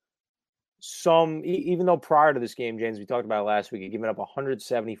shown some, even though prior to this game, James, we talked about it last week, giving up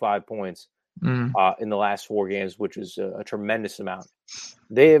 175 points in the last 4 games, which is a tremendous amount.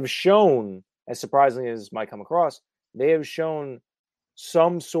 They have shown, as surprisingly as this might come across, they have shown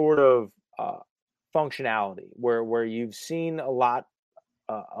some sort of functionality where you've seen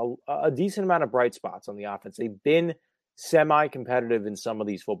a decent amount of bright spots on the offense. They've been semi-competitive in some of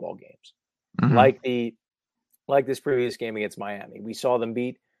these football games, like this previous game against Miami. We saw them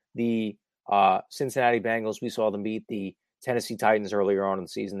beat the Cincinnati Bengals. We saw them beat the Tennessee Titans earlier on in the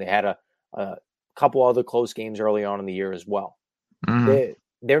season. They had a couple other close games early on in the year as well.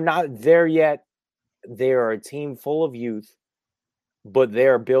 They're not there yet. They are a team full of youth, but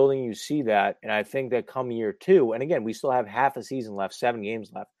they're building. You see that. And I think that come year 2, and again, we still have half a season left, 7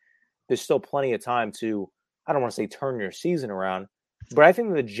 games left. There's still plenty of time to, I don't want to say turn your season around, but I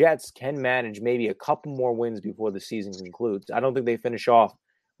think the Jets can manage maybe a couple more wins before the season concludes. I don't think they finish off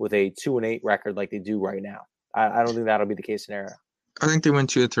with a 2-8 record like they do right now. I don't think that'll be the case scenario. I think they win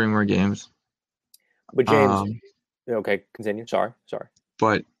 2 or 3 more games. But James, okay, continue. Sorry.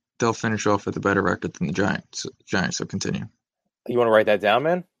 But they'll finish off with a better record than the Giants. So continue. You want to write that down,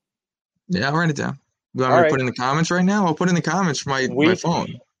 man? Yeah, I'll write it down. You want me to put it in the comments right now? I'll put it in the comments for my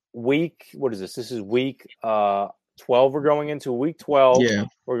phone. What is this? This is week 12. We're going into week 12. Yeah.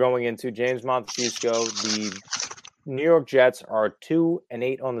 We're going into James Montefusco. The New York Jets are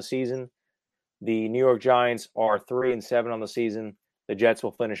 2-8 on the season. The New York Giants are 3-7 on the season. The Jets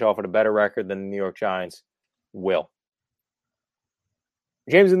will finish off with a better record than the New York Giants will.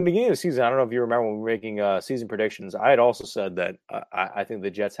 James, in the beginning of the season, I don't know if you remember when we were making season predictions, I had also said that I think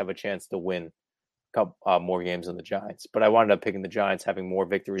the Jets have a chance to win a couple more games than the Giants. But I wound up picking the Giants having more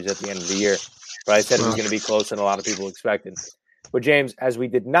victories at the end of the year. But I said it was going to be closer than a lot of people expected. But James, as we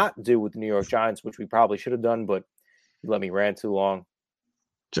did not do with the New York Giants, which we probably should have done, but you let me rant too long.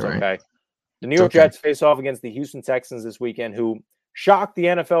 It's okay. The New York Jets face off against the Houston Texans this weekend, who shocked the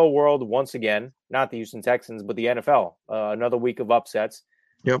NFL world once again. Not the Houston Texans, but the NFL. Another week of upsets.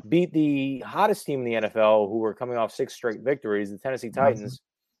 Yep. Beat the hottest team in the NFL, who were coming off 6 straight victories, the Tennessee Titans,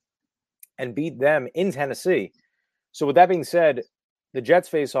 and beat them in Tennessee. So with that being said, the Jets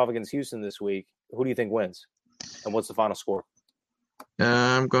face off against Houston this week. Who do you think wins? And what's the final score?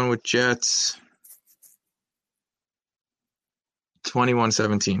 I'm going with Jets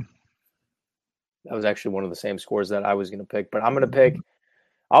 21-17. That was actually one of the same scores that I was going to pick. But I'm going to pick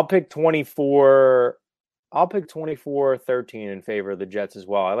I'll pick 24. I'll pick 24-13 in favor of the Jets as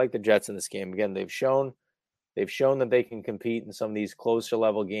well. I like the Jets in this game. Again, they've shown that they can compete in some of these closer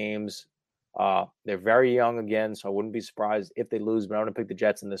level games. They're very young again, so I wouldn't be surprised if they lose, but I'm going to pick the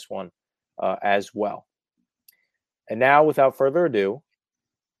Jets in this one as well. And now, without further ado,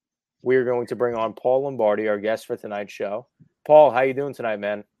 we're going to bring on Paul Lombardi, our guest for tonight's show. Paul, how you doing tonight,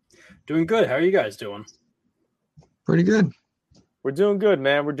 man? Doing good. How are you guys doing? Pretty good. We're doing good,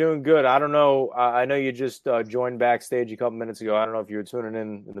 man. We're doing good. I don't know. I know you just joined backstage a couple minutes ago. I don't know if you were tuning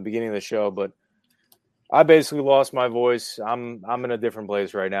in the beginning of the show, but I basically lost my voice. I'm in a different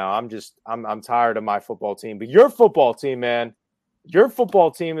place right now. I'm tired of my football team. But your football team, man, your football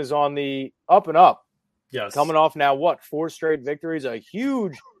team is on the up and up. Yes. Coming off now, 4 straight victories, a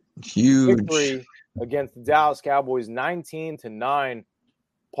huge victory against the Dallas Cowboys, 19-9.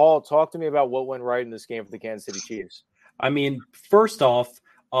 Paul, talk to me about what went right in this game for the Kansas City Chiefs. I mean, first off,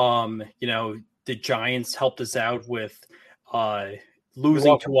 the Giants helped us out with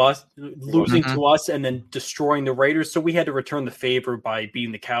losing to us and then destroying the Raiders. So we had to return the favor by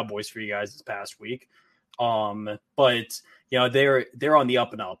beating the Cowboys for you guys this past week. But they're on the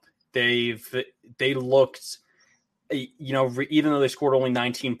up and up. They looked, even though they scored only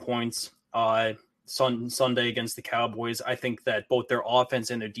 19 points Sunday against the Cowboys, I think that both their offense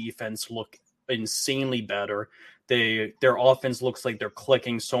and their defense look insanely better. Their offense looks like they're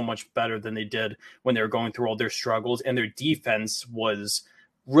clicking so much better than they did when they were going through all their struggles, and their defense was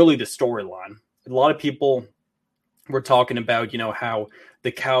really the storyline. A lot of people were talking about, how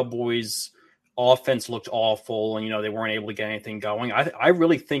the Cowboys offense looked awful and, they weren't able to get anything going. I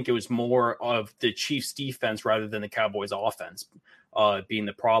really think it was more of the Chiefs defense rather than the Cowboys offense being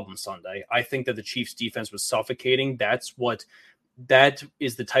the problem Sunday. I think that the Chiefs defense was suffocating. That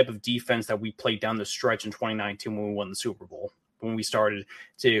is the type of defense that we played down the stretch in 2019 when we won the Super Bowl. When we started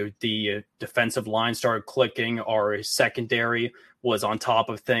the defensive line started clicking, our secondary was on top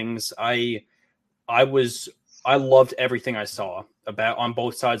of things. I loved everything I saw on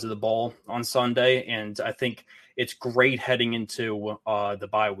both sides of the ball on Sunday, and I think it's great heading into the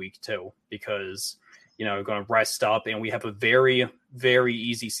bye week too, because we're going to rest up, and we have a very, very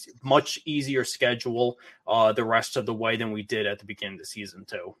easy, much easier schedule the rest of the way than we did at the beginning of the season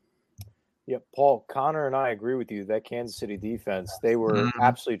too. Yeah, Paul, Connor and I agree with you. That Kansas City defense, they were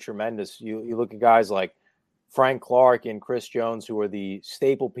absolutely tremendous. You look at guys like Frank Clark and Chris Jones, who are the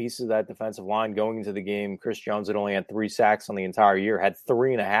staple pieces of that defensive line going into the game. Chris Jones had only had 3 sacks on the entire year, had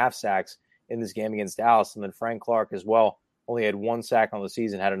 3.5 sacks in this game against Dallas. And then Frank Clark as well only had 1 sack on the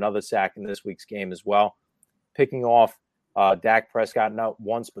season, had another sack in this week's game as well. Picking off Dak Prescott not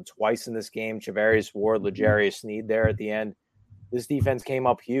once but twice in this game. Charvarius Ward, L'Jarius Sneed there at the end. This defense came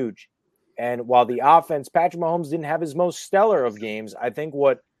up huge. And while the offense, Patrick Mahomes didn't have his most stellar of games, I think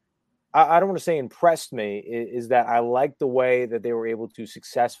what I don't want to say impressed me is that I liked the way that they were able to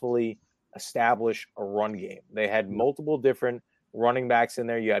successfully establish a run game. They had multiple different running backs in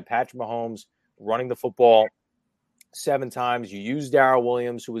there. You had Patrick Mahomes running the football 7 times. You used Darrell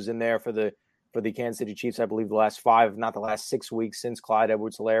Williams, who was in there for the Kansas City Chiefs, I believe the last 5, if not the last 6 weeks since Clyde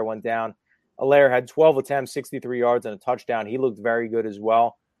Edwards-Helaire went down. Helaire had 12 attempts, 63 yards, and a touchdown. He looked very good as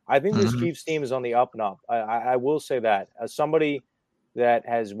well. I think this Chiefs team is on the up and up. I will say that. As somebody that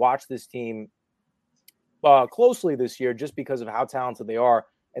has watched this team closely this year just because of how talented they are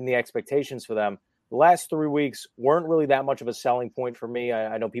and the expectations for them, the last 3 weeks weren't really that much of a selling point for me.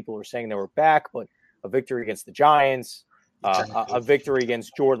 I know people were saying they were back, but a victory against the Giants, a victory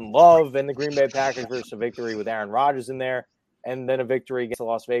against Jordan Love and the Green Bay Packers versus a victory with Aaron Rodgers in there, and then a victory against the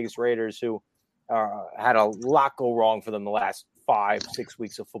Las Vegas Raiders, who had a lot go wrong for them the last 5-6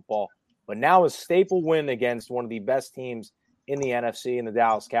 weeks of football. But now a staple win against one of the best teams in the NFC and the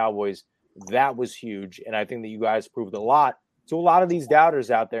Dallas Cowboys. That was huge, and I think that you guys proved a lot to a lot of these doubters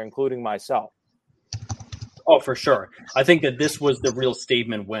out there, including myself. Oh, for sure. I think that this was the real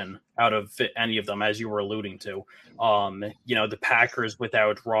statement win out of any of them, as you were alluding to. The Packers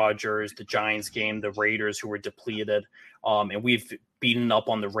without Rodgers, the Giants game, the Raiders who were depleted. And we've beaten up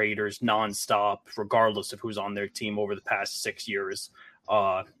on the Raiders nonstop, regardless of who's on their team over the past 6 years.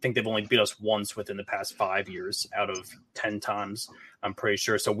 I think they've only beat us once within the past 5 years out of 10 times, I'm pretty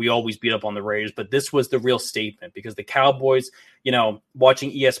sure. So we always beat up on the Raiders, but this was the real statement because the Cowboys,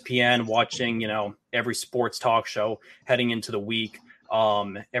 watching ESPN, watching, every sports talk show heading into the week,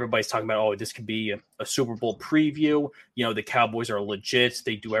 everybody's talking about, this could be a Super Bowl preview. The Cowboys are legit.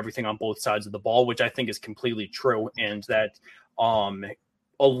 They do everything on both sides of the ball, which I think is completely true. And that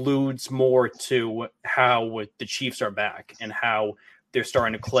alludes more to how the Chiefs are back and how they're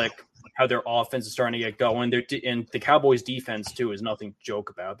starting to click how their offense is starting to get going. And the Cowboys' defense too is nothing to joke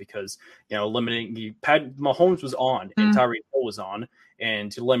about because limiting Pat Mahomes was on and Tyreek Hill was on,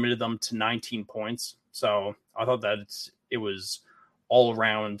 and he limited them to 19 points. So I thought that it was all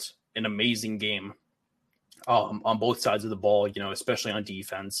around an amazing game on both sides of the ball. Especially on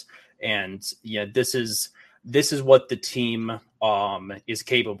defense. And this is what the team is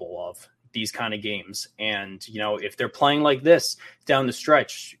capable of. These kind of games. And, if they're playing like this down the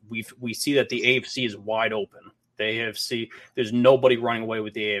stretch, we see that the AFC is wide open. The AFC, there's nobody running away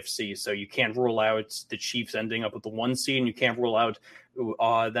with the AFC. So you can't rule out the Chiefs ending up with the 1 seed, and you can't rule out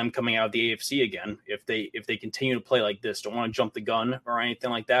them coming out of the AFC again if they continue to play like this. Don't want to jump the gun or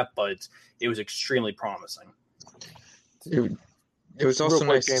anything like that, but it was extremely promising. It was also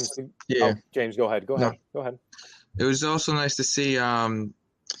nice. James, yeah. James, go ahead. Go ahead. It was also nice to see,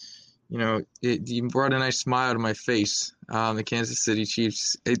 you brought a nice smile to my face. The Kansas City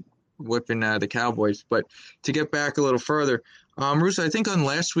Chiefs whipping the Cowboys. But to get back a little further, Russo, I think on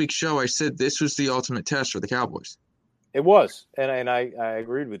last week's show I said this was the ultimate test for the Cowboys. It was, and I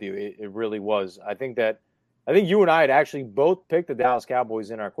agreed with you. It really was. I think you and I had actually both picked the Dallas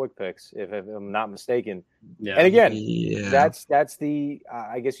Cowboys in our quick picks, if I'm not mistaken. Yeah. And again, that's the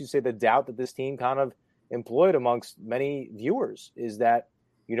I guess you say the doubt that this team kind of employed amongst many viewers is that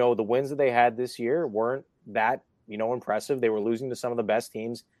the wins that they had this year weren't that impressive. They were losing to some of the best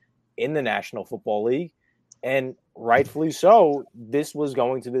teams in the National Football League, and rightfully so. This was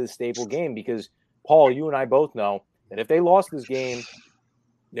going to be the staple game because Paul, you and I both know that if they lost this game,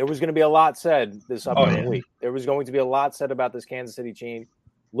 there was going to be a lot said this upcoming week. There was going to be a lot said about this Kansas City team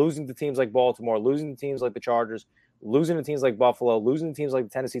losing to teams like Baltimore, losing to teams like the Chargers, losing to teams like Buffalo, losing to teams like the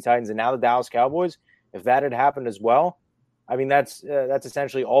Tennessee Titans, and now the Dallas Cowboys. If that had happened as well, I mean, that's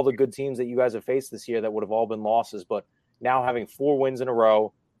essentially all the good teams that you guys have faced this year that would have all been losses. But now having 4 wins in a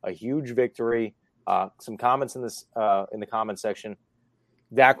row, a huge victory. Some comments in the comment section.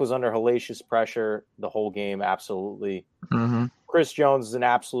 Dak was under hellacious pressure the whole game. Absolutely. Mm-hmm. Chris Jones is an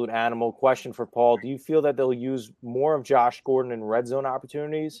absolute animal. Question for Paul. Do you feel that they'll use more of Josh Gordon in red zone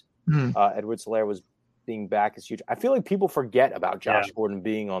opportunities? Edwards-Helaire was being back is huge. I feel like people forget about Josh Gordon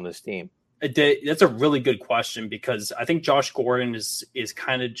being on this team. That's a really good question because I think Josh Gordon is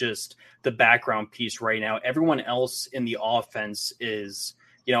kind of just the background piece right now. Everyone else in the offense is,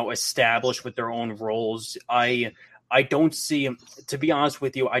 established with their own roles. I don't see, to be honest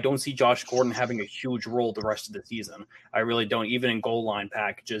with you, I don't see Josh Gordon having a huge role the rest of the season. I really don't, even in goal line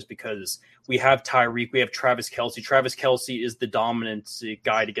packages, because we have Tyreek, we have Travis Kelce. Travis Kelce is the dominant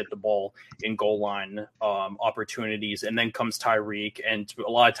guy to get the ball in goal line opportunities, and then comes Tyreek, and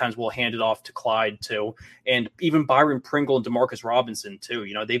a lot of times we'll hand it off to Clyde too, and even Byron Pringle and Demarcus Robinson too.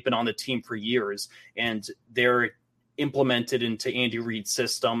 They've been on the team for years, and they're implemented into Andy Reid's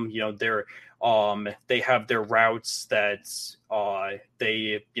system. They have their routes that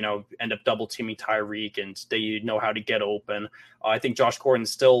they end up double teaming Tyreek, and they know how to get open. I think Josh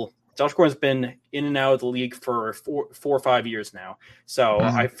Gordon's been in and out of the league for 4 or 5 years now. So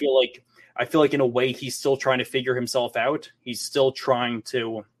I feel like in a way he's still trying to figure himself out. He's still trying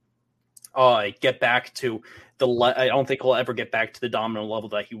to get back to I don't think he'll ever get back to the dominant level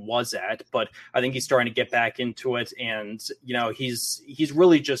that he was at, but I think he's starting to get back into it. And, he's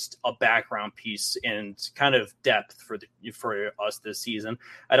really just a background piece and kind of depth for us this season.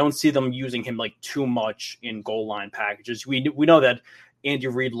 I don't see them using him like too much in goal line packages. We know that Andy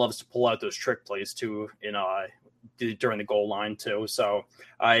Reid loves to pull out those trick plays too during the goal line too. So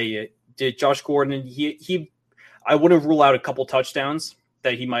I did Josh Gordon. I wouldn't rule out a couple touchdowns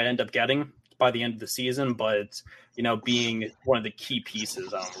that he might end up getting by the end of the season, but being one of the key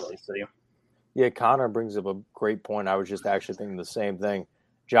pieces, I don't really see. Yeah, Connor brings up a great point. I was just actually thinking the same thing.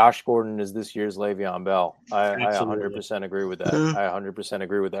 Josh Gordon is this year's Le'Veon Bell. I 100% agree with that. I 100%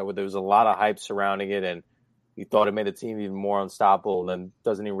 agree with that. There was a lot of hype surrounding it, and you thought it made the team even more unstoppable, and then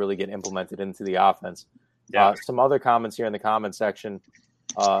doesn't even really get implemented into the offense. Yeah. Some other comments here in the comment section.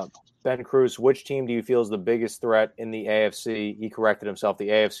 Ben Cruz, which team do you feel is the biggest threat in the AFC? He corrected himself, the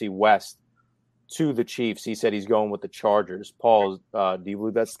AFC West to the Chiefs. He said he's going with the Chargers. Paul, do you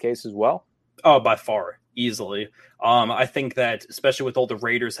believe that's the case as well? Oh, by far, easily. I think that, especially with all the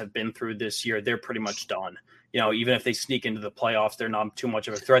Raiders have been through this year, they're pretty much done. Even if they sneak into the playoffs, they're not too much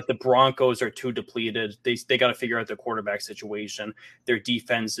of a threat. The Broncos are too depleted. They got to figure out their quarterback situation. Their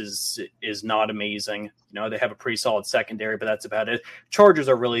defense is not amazing. They have a pretty solid secondary, but that's about it. Chargers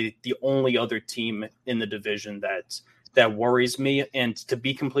are really the only other team in the division that worries me. And to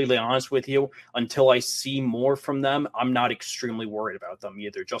be completely honest with you, until I see more from them, I'm not extremely worried about them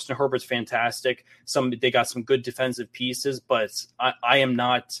either. Justin Herbert's fantastic. They got some good defensive pieces, but I am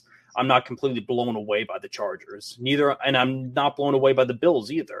not I'm not completely blown away by the Chargers. And I'm not blown away by the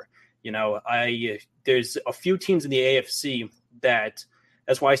Bills either. There's a few teams in the AFC that's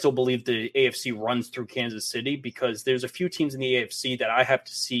why I still believe the AFC runs through Kansas City, because there's a few teams in the AFC that I have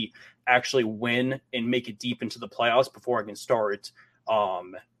to see actually win and make it deep into the playoffs before I can start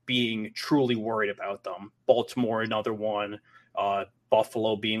being truly worried about them. Baltimore, another one,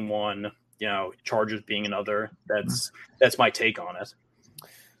 Buffalo being one, Chargers being another. That's my take on it.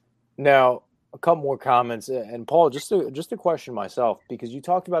 Now, a couple more comments, and Paul, just to question myself, because you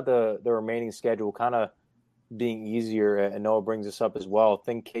talked about the remaining schedule kind of being easier, and Noah brings this up as well. I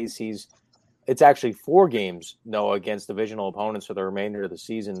think it's actually 4 games, Noah, against divisional opponents for the remainder of the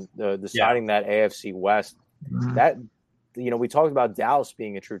season, deciding that AFC West. That, we talked about Dallas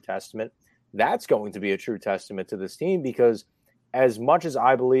being a true testament. That's going to be a true testament to this team, because as much as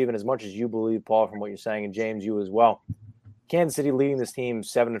I believe and as much as you believe, Paul, from what you're saying, and James, you as well, Kansas City leading this team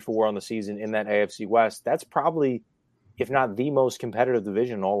 7-4 on the season in that AFC West, that's probably, if not the most competitive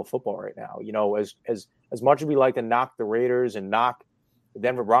division in all of football right now. As much as we like to knock the Raiders and knock the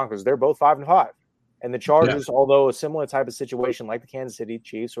Denver Broncos, they're both 5-5. And the Chargers, although a similar type of situation like the Kansas City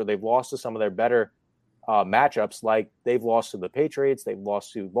Chiefs, where they've lost to some of their better matchups, like they've lost to the Patriots, they've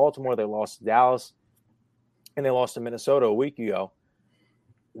lost to Baltimore, they lost to Dallas, and they lost to Minnesota a week ago.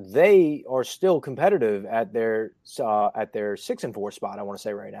 They are still competitive at their 6-4 spot. I want to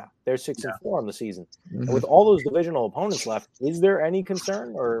say right now they're 6-4 on the season. And with all those divisional opponents left, is there any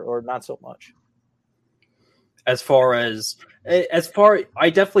concern or not so much? I definitely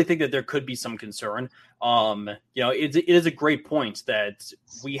think that there could be some concern. It is a great point that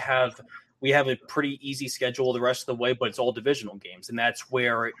we have a pretty easy schedule the rest of the way, but it's all divisional games, and that's what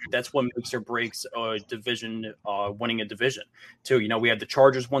makes or breaks a division, winning a division too. We have the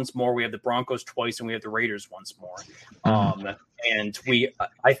Chargers once more, we have the Broncos twice, and we have the Raiders once more. And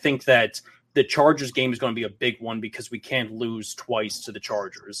I think that the Chargers game is going to be a big one because we can't lose twice to the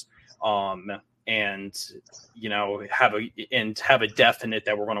Chargers. And have a definite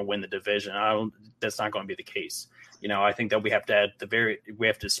that we're going to win the division. That's not going to be the case. I think that we have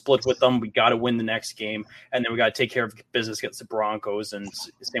to split with them. We got to win the next game, and then we got to take care of business against the Broncos, and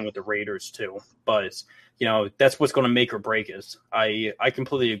same with the Raiders too. But that's what's going to make or break us. I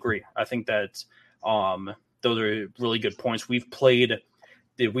completely agree. I think that those are really good points. We've played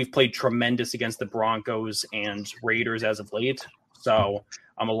tremendous against the Broncos and Raiders as of late, so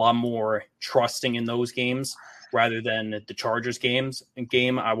I'm a lot more trusting in those games rather than the Chargers game.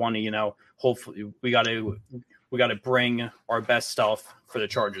 I want to, hopefully we got to bring our best stuff for the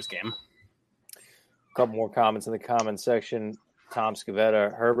Chargers game. A couple more comments in the comment section. Tom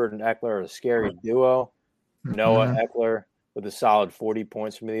Scavetta, Herbert and Eckler are a scary duo. Noah Eckler with a solid 40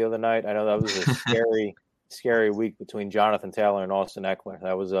 points from me the other night. I know that was a scary week between Jonathan Taylor and Austin Eckler.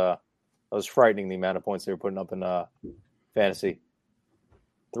 That was frightening, the amount of points they were putting up in fantasy.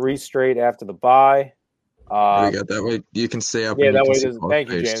 3 straight after the bye. We got that way. You can stay up. Yeah, that way.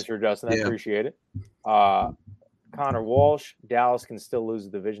 Thank you, James, for adjusting. I appreciate it. Connor Walsh, Dallas can still lose the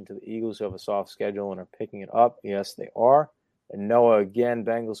division to the Eagles, who have a soft schedule and are picking it up. Yes, they are. And Noah, again,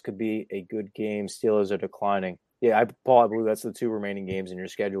 Bengals could be a good game. Steelers are declining. Yeah, Paul, I believe that's the 2 remaining games in your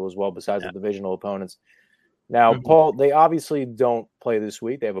schedule as well, besides the divisional opponents. Now, Paul, they obviously don't play this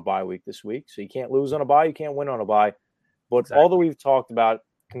week. They have a bye week this week. So you can't lose on a bye. You can't win on a bye. But although we've talked about,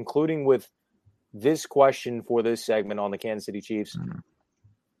 concluding with this question for this segment on the Kansas City Chiefs,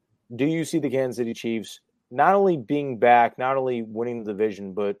 do you see the Kansas City Chiefs not only being back, not only winning the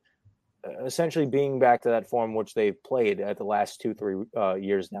division, but essentially being back to that form which they've played at the last 2-3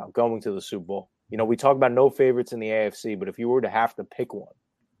 years now, going to the Super Bowl? We talk about no favorites in the AFC, but if you were to have to pick one,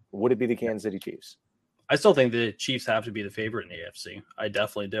 would it be the Kansas City Chiefs? I still think the Chiefs have to be the favorite in the AFC. I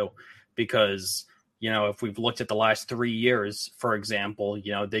definitely do, because if we've looked at the last 3 years, for example,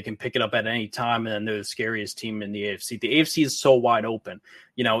 they can pick it up at any time, and then they're the scariest team in the AFC. The AFC is so wide open.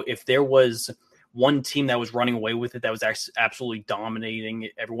 If there was one team that was running away with it, that was absolutely dominating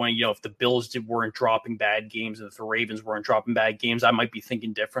everyone, if the Bills weren't dropping bad games and if the Ravens weren't dropping bad games, I might be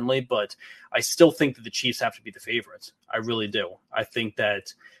thinking differently, but I still think that the Chiefs have to be the favorites. I really do. I think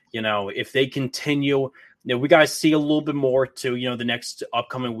that, if they continue, we got to see a little bit more to, the next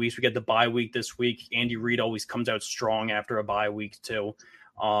upcoming weeks. We get the bye week this week. Andy Reid always comes out strong after a bye week too.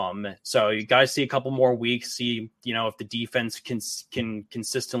 So you got to see a couple more weeks, see, if the defense can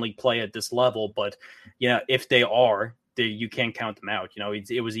consistently play at this level. But, if they are, you can't count them out.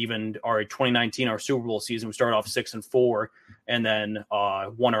 It was even our 2019, our Super Bowl season, we started off 6-4 and then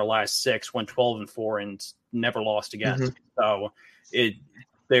won our last 6, went 12-4 and never lost again. So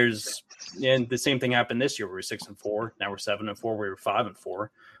and the same thing happened this year. We were 6-4. Now we're 7-4. We were 5-4.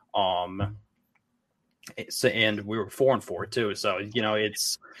 And we were 4-4 too. So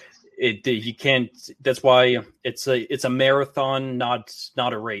you can't. That's why it's a marathon, not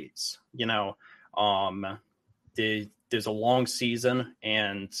a race. There's a long season,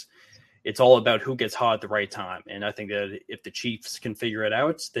 and it's all about who gets hot at the right time. And I think that if the Chiefs can figure it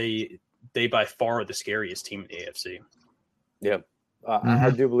out, they by far are the scariest team in the AFC. Yeah, I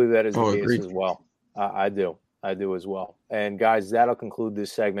do believe that is the case agreed. as well. I do as well. And guys, that'll conclude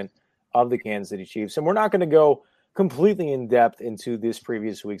this segment of the Kansas City Chiefs. And we're not going to go completely in depth into this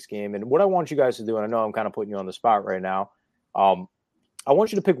previous week's game. And what I want you guys to do, and I know I'm kind of putting you on the spot right now, I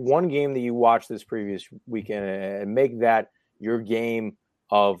want you to pick one game that you watched this previous weekend and make that your game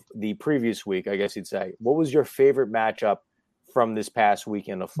of the previous week, I guess you'd say. What was your favorite matchup from this past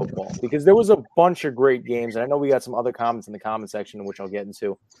weekend of football? Because there was a bunch of great games, and I know we got some other comments in the comment section, which I'll get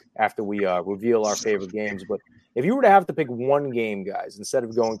into after we reveal our favorite games. But if you were to have to pick one game, guys, instead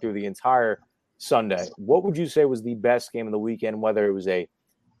of going through the entire Sunday, what would you say was the best game of the weekend, whether it was a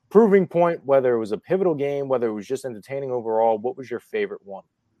proving point, whether it was a pivotal game, whether it was just entertaining overall? What was your favorite one?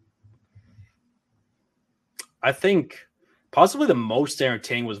 I think possibly the most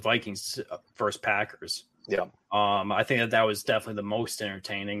entertaining was Vikings versus Packers. Yeah. I think that was definitely the most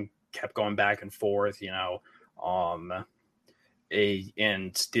entertaining. Kept going back and forth, and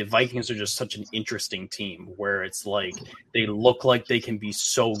the Vikings are just such an interesting team where it's like they look like they can be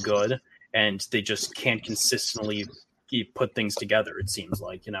so good and they just can't consistently put things together. It seems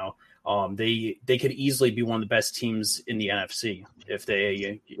like, they could easily be one of the best teams in the NFC if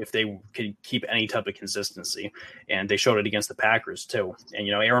they could keep any type of consistency. And they showed it against the Packers too. And,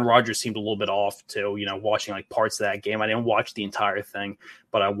 Aaron Rodgers seemed a little bit off too, watching like parts of that game. I didn't watch the entire thing,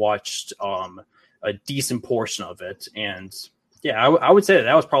 but I watched a decent portion of it. And yeah, I would say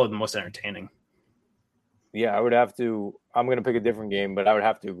that was probably the most entertaining. Yeah, I'm going to pick a different game, but I would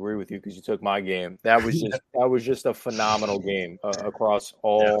have to agree with you because you took my game. That was just a phenomenal game across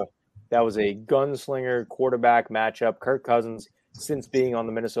all. Yeah. That was a gunslinger quarterback matchup. Kirk Cousins, since being on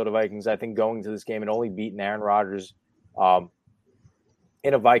the Minnesota Vikings, I think going to this game and only beating Aaron Rodgers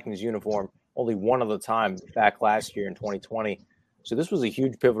in a Vikings uniform only one other time back last year in 2020. So this was a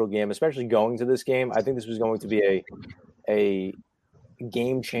huge pivotal game, especially going to this game. I think this was going to be a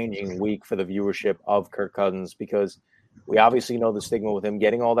game-changing week for the viewership of Kirk Cousins because we obviously know the stigma with him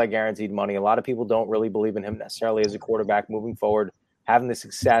getting all that guaranteed money. A lot of people don't really believe in him necessarily as a quarterback moving forward, having the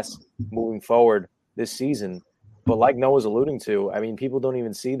success moving forward this season. But like Noah's alluding to, I mean, people don't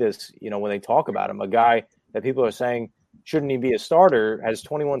even see this, when they talk about him. A guy that people are saying, shouldn't he be a starter, has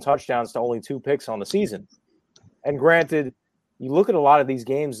 21 touchdowns to only 2 picks on the season. And granted, you look at a lot of these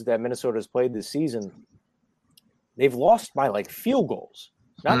games that Minnesota has played this season, they've lost by like field goals,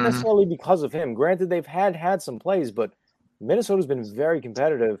 not necessarily because of him. Granted, they've had some plays, but Minnesota's been very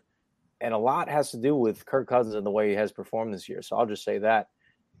competitive, and a lot has to do with Kirk Cousins and the way he has performed this year. So I'll just say that.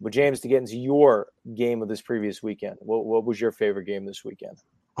 But James, to get into your game of this previous weekend, what was your favorite game this weekend?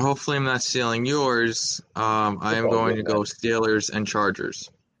 Hopefully I'm not stealing yours. I am going to go Steelers and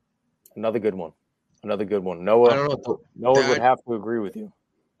Chargers. Another good one. Noah would have to agree with you.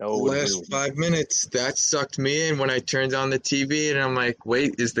 Last 5 minutes, that sucked me in when I turned on the TV, and I'm like,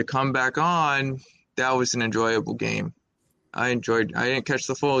 wait, is the comeback on? That was an enjoyable game. I didn't catch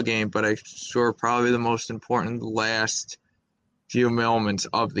the full game, but I saw probably the most important last few moments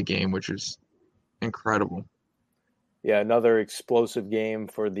of the game, which was incredible. Yeah, another explosive game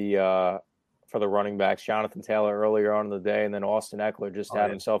for the running backs. Jonathan Taylor earlier on in the day, and then Austin Eckler just had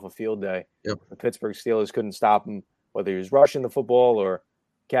himself a field day. Yep. The Pittsburgh Steelers couldn't stop him, whether he was rushing the football or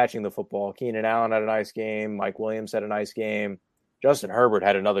catching the football. Keenan Allen had a nice game. Mike Williams had a nice game. Justin Herbert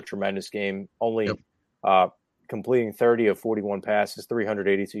had another tremendous game, only completing 30 of 41 passes,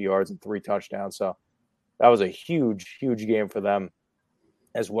 382 yards, and 3 touchdowns. So that was a huge, huge game for them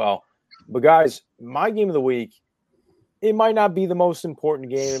as well. But, guys, my game of the week, it might not be the most important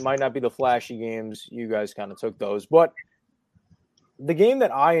game. It might not be the flashy games. You guys kind of took those. But the game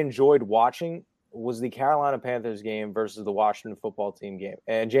that I enjoyed watching was the Carolina Panthers game versus the Washington football team game.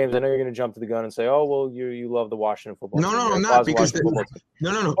 And James, I know you're going to jump to the gun and say, "Oh, well, you love the Washington football team." No, I'm not because that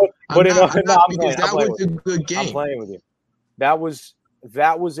was a good game. I'm playing with you. That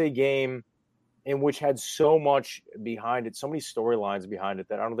was a game in which had so much behind it, so many storylines behind it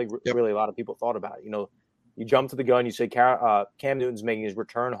that I don't think really a lot of people thought about it. You jump to the gun, you say Cam Newton's making his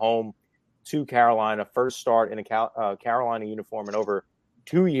return home to Carolina, first start in a Carolina uniform in over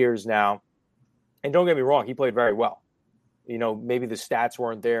 2 years now. And don't get me wrong, he played very well. Maybe the stats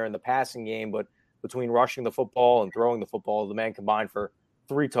weren't there in the passing game, but between rushing the football and throwing the football, the man combined for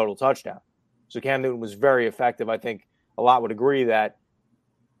 3 total touchdowns. So Cam Newton was very effective. I think a lot would agree that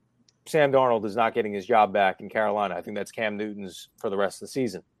Sam Darnold is not getting his job back in Carolina. I think that's Cam Newton's for the rest of the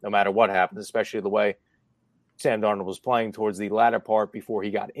season, no matter what happens, especially the way Sam Darnold was playing towards the latter part before he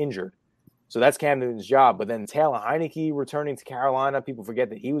got injured. So that's Cam Newton's job. But then Taylor Heineke returning to Carolina. People forget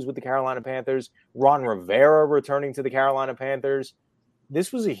that he was with the Carolina Panthers. Ron Rivera returning to the Carolina Panthers.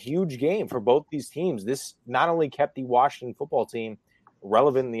 This was a huge game for both these teams. This not only kept the Washington football team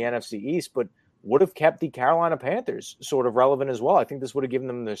relevant in the NFC East, but would have kept the Carolina Panthers sort of relevant as well. I think this would have given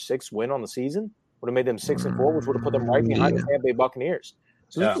them their 6th win on the season, would have made them 6-4, which would have put them right behind the Tampa Bay Buccaneers.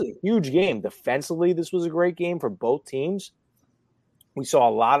 So this was a huge game. Defensively, this was a great game for both teams. We saw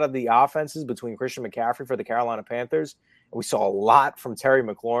a lot of the offenses between Christian McCaffrey for the Carolina Panthers, and we saw a lot from Terry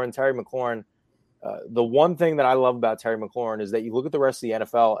McLaurin. Terry McLaurin, the one thing that I love about Terry McLaurin is that you look at the rest of the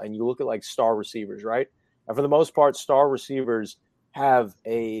NFL and you look at like star receivers, right? And for the most part, star receivers have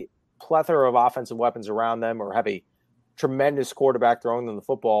a plethora of offensive weapons around them or have a tremendous quarterback throwing them the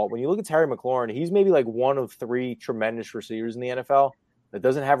football. When you look at Terry McLaurin, he's maybe like one of 3 tremendous receivers in the NFL that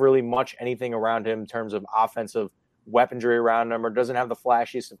doesn't have really much anything around him in terms of offensive weaponry around him or doesn't have the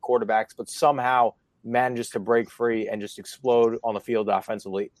flashiest of quarterbacks, but somehow manages to break free and just explode on the field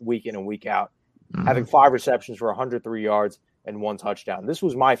offensively week in and week out, having 5 receptions for 103 yards and 1 touchdown. This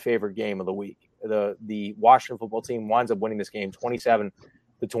was my favorite game of the week. The Washington football team winds up winning this game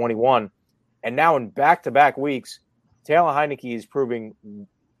 27-21. And now in back-to-back weeks, Taylor Heineke is proving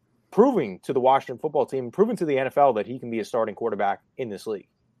to the Washington football team, proving to the NFL that he can be a starting quarterback in this league.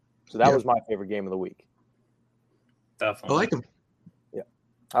 So that was my favorite game of the week. Definitely. I like him. Yeah,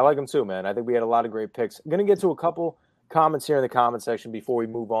 I like him too, man. I think we had a lot of great picks. I'm going to get to a couple comments here in the comment section before we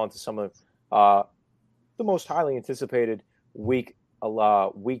move on to some of the most highly anticipated week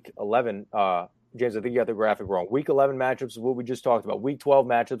 11. James, I think you got the graphic wrong. Week 11 matchups is what we just talked about. Week 12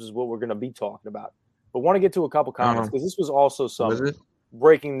 matchups is what we're going to be talking about. But want to get to a couple comments because this was also some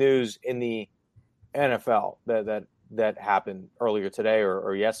breaking news in the NFL that happened earlier today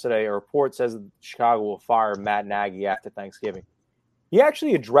or yesterday. A report says that Chicago will fire Matt Nagy after Thanksgiving. He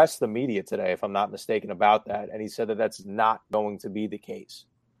actually addressed the media today, if I'm not mistaken, about that, and he said that that's not going to be the case.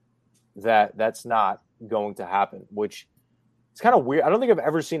 That's not going to happen, which it's kind of weird. I don't think I've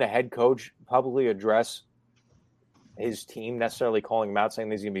ever seen a head coach publicly address his team necessarily calling him out, saying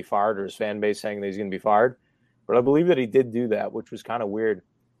that he's going to be fired, or his fan base saying that he's going to be fired. But I believe that he did do that, which was kind of weird.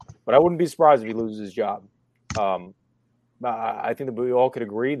 But I wouldn't be surprised if he loses his job. I think that we all could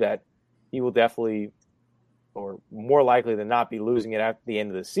agree that he will definitely, or more likely than not, be losing it at the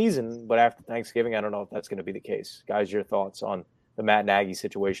end of the season. But after Thanksgiving, I don't know if that's going to be the case. Guys, your thoughts on the Matt Nagy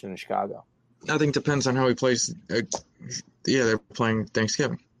situation in Chicago? I think it depends on how he plays. They're playing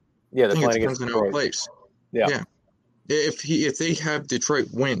Thanksgiving. Yeah, they're playing against Detroit. How he plays. Yeah. If they have Detroit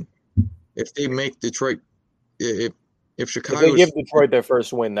win, if they make Detroit, if Chicago, if they give Detroit their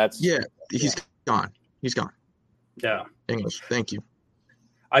first win, he's gone. He's gone. Yeah. English. Thank you.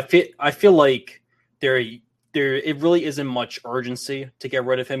 I feel like there it really isn't much urgency to get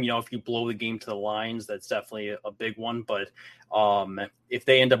rid of him. You know, if you blow the game to the Lions, that's definitely a big one. But if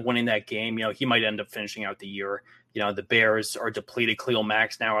they end up winning that game, you know, he might end up finishing out the year. You know, the Bears are depleted. Khalil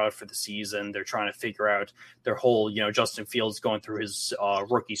Mack's now out for the season. They're trying to figure out their whole, you know, Justin Fields going through his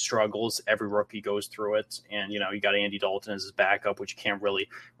rookie struggles. Every rookie goes through it. And, you know, you got Andy Dalton as his backup, which can't really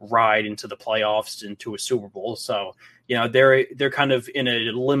ride into the playoffs, into a Super Bowl. So, you know, they're kind of in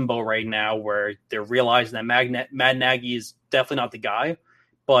a limbo right now where they're realizing that Matt Nagy is definitely not the guy.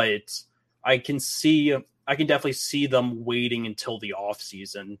 But I can definitely see them waiting until the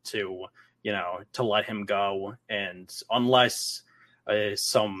offseason to let him go. And unless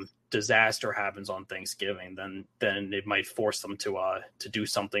some disaster happens on Thanksgiving, then it might force them to do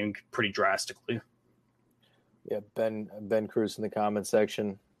something pretty drastically. Yeah, Ben Cruz in the comment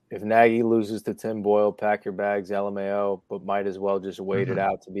section. If Nagy loses to Tim Boyle, pack your bags, LMAO, but might as well just wait it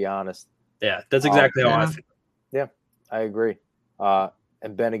out, to be honest. Yeah, that's exactly how I feel. Yeah, I agree.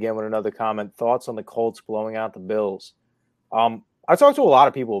 And Ben again with another comment. Thoughts on the Colts blowing out the Bills? I talked to a lot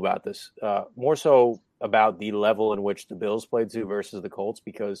of people about this, more so about the level in which the Bills played to versus the Colts,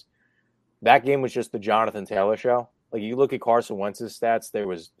 because that game was just the Jonathan Taylor show. Like, you look at Carson Wentz's stats, there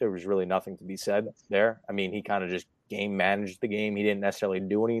was really nothing to be said there. I mean, he kind of just game managed the game. He didn't necessarily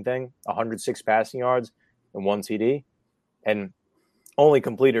do anything. 106 passing yards and 1 TD, and only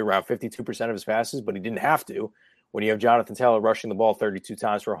completed around 52% of his passes, but he didn't have to. When you have Jonathan Taylor rushing the ball 32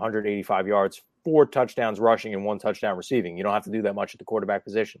 times for 185 yards, 4 touchdowns rushing and 1 touchdown receiving, you don't have to do that much at the quarterback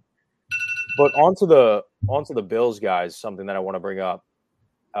position. But onto the Bills, guys, something that I want to bring up.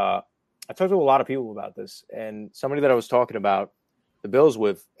 I talked to a lot of people about this, and somebody that I was talking about the Bills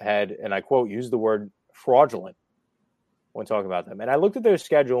with had, and I quote, used the word fraudulent when talking about them. And I looked at their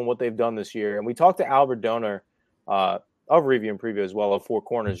schedule and what they've done this year. And we talked to Albert Donor of Review and Preview as well of Four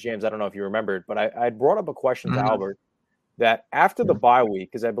Corners. James, I don't know if you remembered, but I brought up a question to Albert that after the bye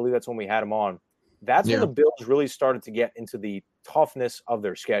week, because I believe that's when we had him on, that's when the Bills really started to get into the toughness of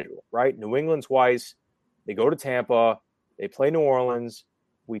their schedule, right? New England twice. They go to Tampa. They play New Orleans.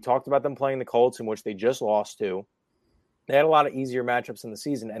 We talked about them playing the Colts, in which they just lost to. They had a lot of easier matchups in the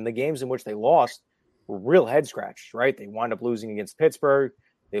season, and the games in which they lost were real head scratches, right? They wind up losing against Pittsburgh.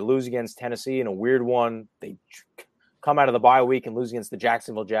 They lose against Tennessee in a weird one. They come out of the bye week and lose against the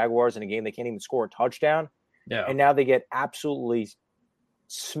Jacksonville Jaguars in a game they can't even score a touchdown. Yeah. And now they get absolutely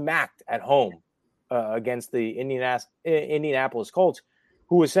smacked at home against the Indianapolis Colts,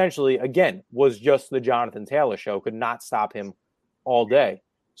 who essentially, again, was just the Jonathan Taylor show, could not stop him all day.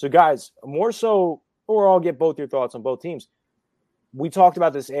 So, guys, more so, or I'll get both your thoughts on both teams. We talked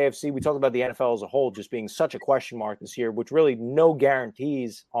about this AFC. We talked about the NFL as a whole just being such a question mark this year, which really no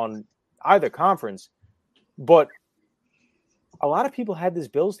guarantees on either conference. But a lot of people had this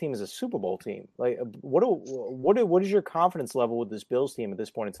Bills team as a Super Bowl team. Like, what is your confidence level with this Bills team at this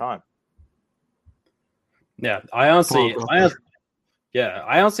point in time? Yeah, I honestly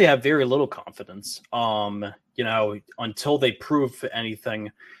have very little confidence. Until they prove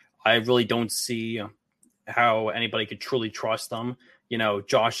anything, I really don't see how anybody could truly trust them.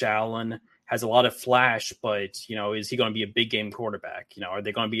 Josh Allen has a lot of flash, but is he going to be a big game quarterback? Are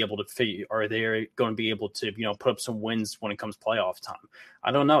they going to be able to put up some wins when it comes playoff time?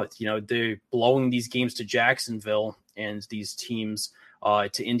 I don't know. They're blowing these games to Jacksonville and these teams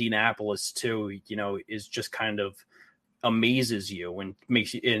to Indianapolis too, is just kind of amazes you and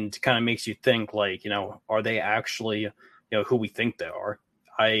makes you think like, are they actually, who we think they are?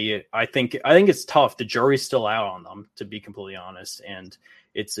 I think it's tough. The jury's still out on them, to be completely honest. And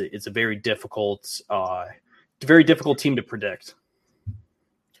it's a very difficult team to predict.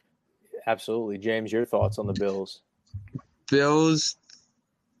 Absolutely. James, your thoughts on the Bills? Bills,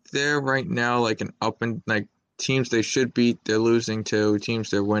 they're right now like an up and like teams they should beat, they're losing to.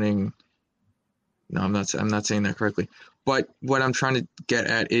 Teams they're winning. No, I'm not saying that correctly. But what I'm trying to get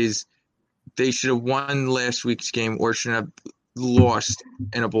at is they should have won last week's game or should have lost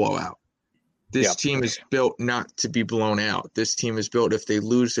in a blowout. This team is built not to be blown out. This team is built if they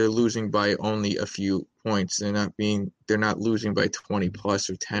lose, they're losing by only a few points. They're not losing by 20 plus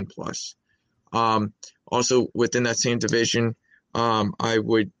or 10 plus. Also within that same division, I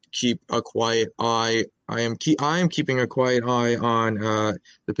would keep a quiet eye. I am keeping a quiet eye on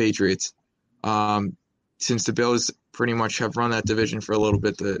the Patriots. Since the Bills pretty much have run that division for a little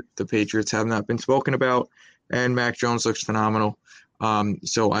bit, the Patriots have not been spoken about, and Mac Jones looks phenomenal.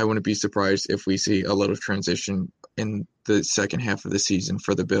 So I wouldn't be surprised if we see a little transition in the second half of the season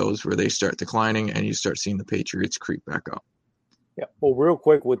for the Bills where they start declining and you start seeing the Patriots creep back up. Yeah. Well, real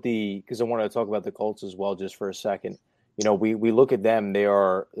quick because I wanted to talk about the Colts as well just for a second. We look at them. They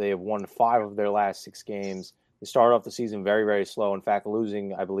have won 5 of their last 6 games. They started off the season very, very slow. In fact,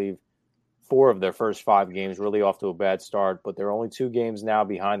 losing, I believe, 4 of their first 5 games, really off to a bad start. But they're only 2 games now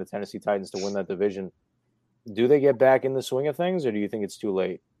behind the Tennessee Titans to win that division. Do they get back in the swing of things, or do you think it's too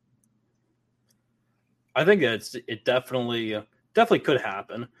late? I think it definitely could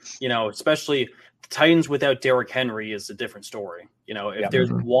happen. Especially the Titans without Derrick Henry is a different story. If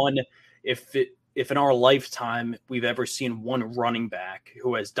there's one, if in our lifetime we've ever seen one running back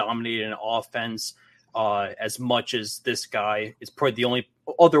who has dominated an offense as much as this guy, it's probably the only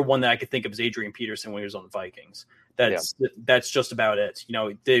other one that I could think of is Adrian Peterson when he was on the Vikings. That's just about it.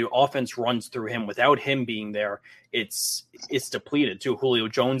 The offense runs through him. Without him being there, it's depleted too. Julio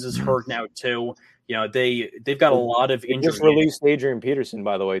Jones is hurt now too. They've got a lot of injuries. Just released Adrian Peterson,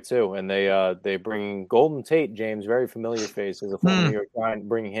 by the way, too, and they bring Golden Tate, James, very familiar face as a former New York Giant,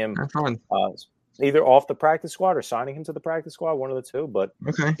 bringing him either off the practice squad or signing him to the practice squad, one of the two. But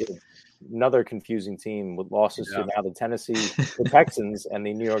another confusing team with losses to now the the Texans, and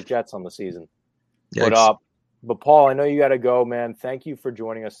the New York Jets on the season. Yikes. But Paul, I know you got to go, man. Thank you for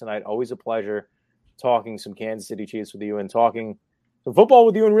joining us tonight. Always a pleasure talking some Kansas City Chiefs with you and talking some football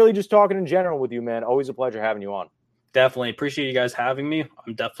with you and really just talking in general with you, man. Always a pleasure having you on. Definitely. Appreciate you guys having me.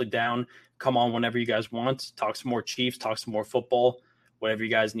 I'm definitely down. Come on whenever you guys want. Talk some more Chiefs, talk some more football, whatever you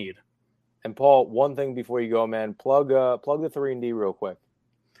guys need. And Paul, one thing before you go, man, plug the 3&D real quick.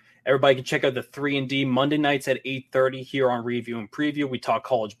 Everybody can check out the 3&D Monday nights at 8:30 here on Review and Preview. We talk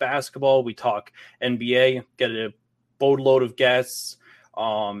college basketball. We talk NBA. Get a boatload of guests.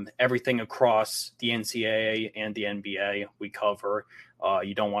 Everything across the NCAA and the NBA we cover.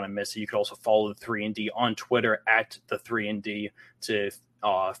 You don't want to miss it. You can also follow the 3&D on Twitter at the 3&D to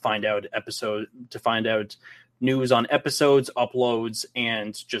find out news on episodes, uploads,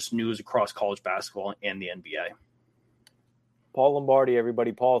 and just news across college basketball and the NBA. Paul Lombardi,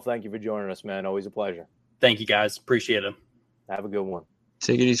 everybody. Paul, thank you for joining us, man. Always a pleasure. Thank you, guys. Appreciate it. Have a good one.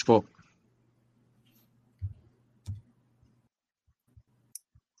 Take it easy, Paul.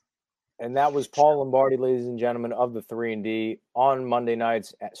 And that was Paul Lombardi, ladies and gentlemen, of the 3&D on Monday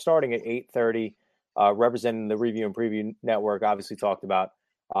nights, starting at 8:30, representing the Review and Preview Network. Obviously talked about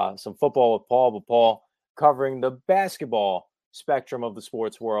some football with Paul, but Paul covering the basketball spectrum of the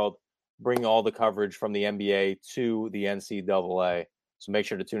sports world, bringing all the coverage from the NBA to the NCAA. So make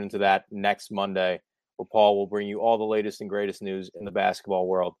sure to tune into that next Monday, where Paul will bring you all the latest and greatest news in the basketball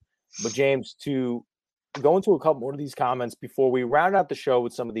world. But James, to go into a couple more of these comments before we round out the show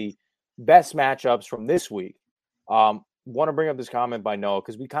with some of the best matchups from this week. Want to bring up this comment by Noah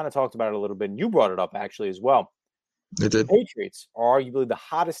because we kind of talked about it a little bit, and you brought it up actually as well. The Patriots are arguably the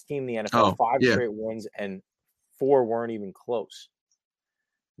hottest team in the NFL. 5 straight wins, and 4 weren't even close.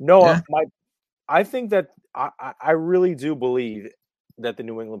 Noah, I think that I really do believe that the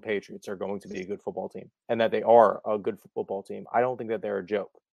New England Patriots are going to be a good football team and that they are a good football team. I don't think that they're a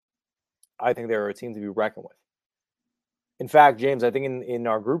joke. I think they're a team to be reckoned with. In fact, James, I think in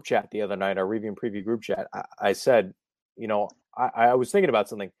our group chat the other night, our Review and Preview group chat, I said, I was thinking about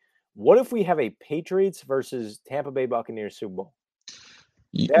something. What if we have a Patriots versus Tampa Bay Buccaneers Super Bowl?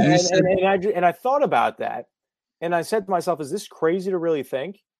 And I thought about that, and I said to myself, is this crazy to really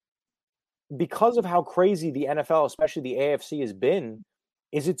think? Because of how crazy the NFL, especially the AFC, has been,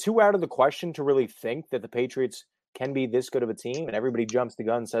 is it too out of the question to really think that the Patriots can be this good of a team? And everybody jumps the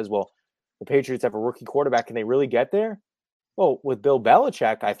gun and says, well, the Patriots have a rookie quarterback. Can they really get there? Well, with Bill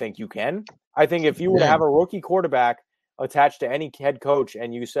Belichick, I think you can. I think if you were to have a rookie quarterback attached to any head coach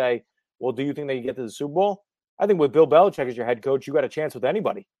and you say, well, do you think they can get to the Super Bowl? I think with Bill Belichick as your head coach, you got a chance with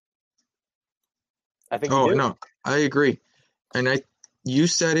anybody. I think you do. No, I agree. And you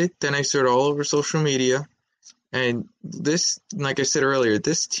said it, then I saw it all over social media. And this, like I said earlier,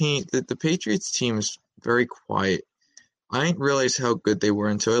 this team, the Patriots team is very quiet. I didn't realize how good they were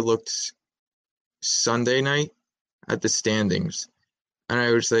until I looked Sunday night at the standings, and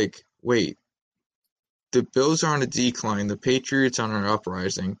I was like, wait, the Bills are on a decline, the Patriots are on an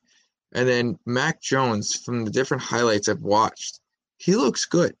uprising, and then Mac Jones, from the different highlights I've watched, he looks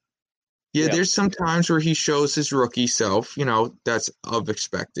good. There's some times where he shows his rookie self, that's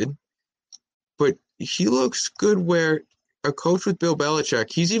expected, but he looks good where a coach with Bill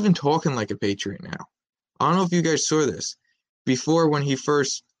Belichick, he's even talking like a Patriot now. I don't know if you guys saw this. Before, when he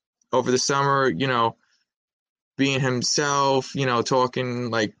first, over the summer, being himself, talking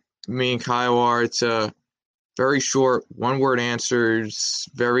like me and Kyle are, it's very short, one-word answers,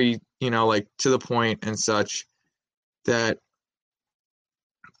 very, like to the point and such, that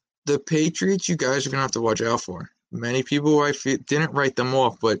the Patriots, you guys are going to have to watch out for. Many people, I feel, didn't write them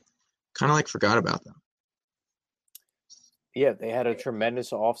off, but kind of like forgot about them. Yeah, they had a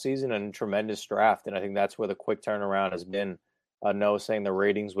tremendous offseason and a tremendous draft, and I think that's where the quick turnaround has been. Noah saying the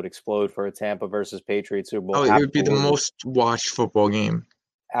ratings would explode for a Tampa versus Patriots Super Bowl. Oh, it would be the most watched football game.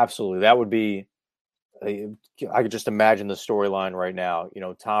 Absolutely. That would be I could just imagine the storyline right now.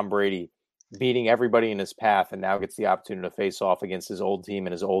 Tom Brady beating everybody in his path and now gets the opportunity to face off against his old team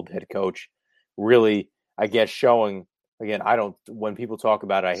and his old head coach. Really, I guess, showing, again, when people talk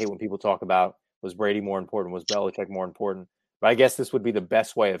about it, I hate when people talk about, was Brady more important? Was Belichick more important? But I guess this would be the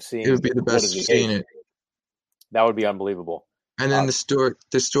best way of seeing it. It would be the best of seeing it. That would be unbelievable. And then the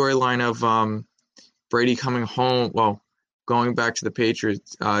storyline of Brady coming home, going back to the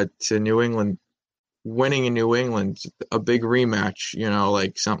Patriots, to New England, winning in New England, a big rematch,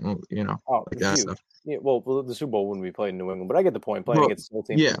 like something, like that stuff. Yeah, well, the Super Bowl wouldn't be played in New England, but I get the point. Playing against the whole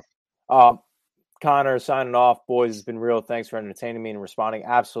team. Yeah. Connor signing off. Boys, it's been real. Thanks for entertaining me and responding.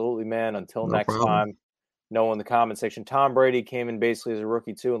 Absolutely, man. Until next time. Noah in the comment section. Tom Brady came in basically as a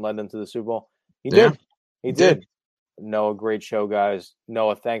rookie too and led them to the Super Bowl. He did. Noah, great show, guys.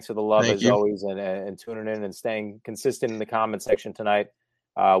 Noah, thanks for the love as always and tuning in and staying consistent in the comment section tonight.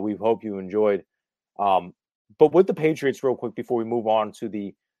 We hope you enjoyed. But with the Patriots, real quick, before we move on to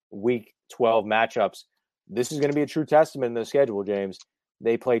the Week 12 matchups, this is going to be a true testament in the schedule, James.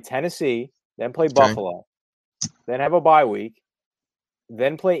 They play Tennessee, then play Buffalo, then have a bye week,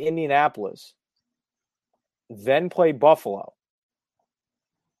 then play Indianapolis, then play Buffalo.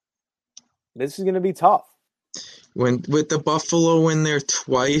 This is going to be tough. With the Buffalo win there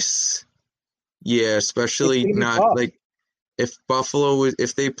twice, especially not like if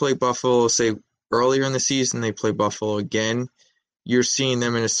they play Buffalo, say earlier in the season, they play Buffalo again, you're seeing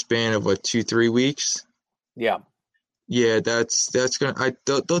them in a span of 2-3 weeks. Yeah. Yeah, that's gonna.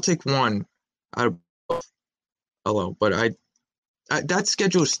 They'll take one out of both. alone. But I that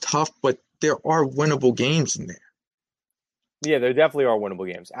schedule is tough, but there are winnable games in there. Yeah, there definitely are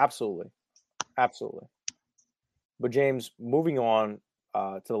winnable games. Absolutely. Absolutely. But James, moving on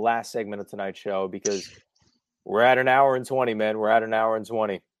to the last segment of tonight's show, because we're at an hour and 20, man. We're at an hour and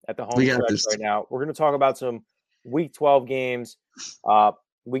 20 at the home We got stretch this. right now. We're going to talk about some Week 12 games.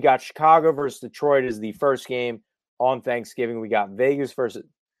 We got Chicago versus Detroit as the first game on Thanksgiving. We got Vegas versus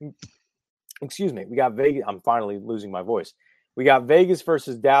we got Vegas. I'm finally losing my voice. We got Vegas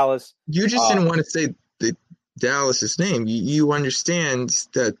versus Dallas. You just didn't want to say the Dallas's name. You understand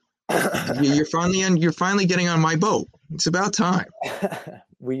that you're finally getting on my boat. It's about time.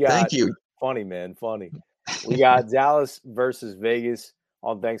 Thank you. Funny, man. Funny. We got Dallas versus Vegas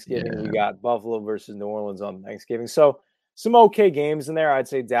on Thanksgiving. Yeah. We got Buffalo versus New Orleans on Thanksgiving. So some okay games in there. I'd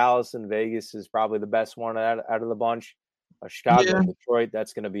say Dallas and Vegas is probably the best one out of the bunch. Chicago and Detroit,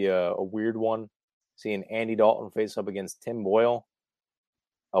 that's going to be a weird one. Seeing Andy Dalton face up against Tim Boyle,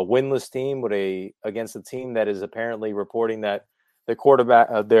 a winless team against a team that is apparently reporting that the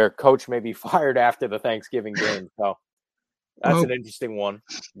quarterback, their coach, may be fired after the Thanksgiving game. So that's an interesting one,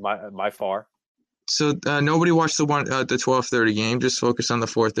 by far. So nobody watched the 12:30 game. Just focus on the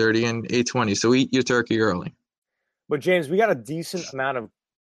 4:30 and 8:20. So eat your turkey early. But James, we got a decent amount of,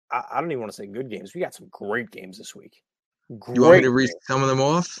 I don't even want to say good games. We got some great games this week. You want me to read some of them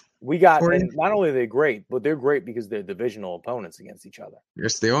off? We got, and not only are they great, but they're great because they're divisional opponents against each other.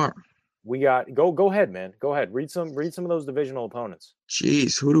 Yes, they are. We got go ahead, man. Go ahead. Read some of those divisional opponents.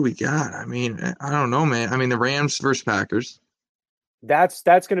 Jeez, who do we got? I mean, I don't know, man. I mean, the Rams versus Packers. That's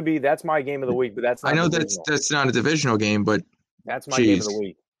my game of the week, but that's not. I know that's not a divisional game, but that's my game of the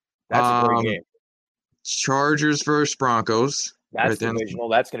week. That's a great game. Chargers versus Broncos. That's divisional.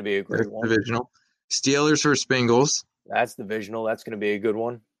 That's going to be a great one. Divisional. Steelers versus Bengals. That's divisional. That's going to be a good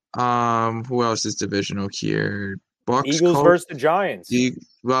one. Who else is divisional here? Bucks, Eagles Colts, versus the Giants.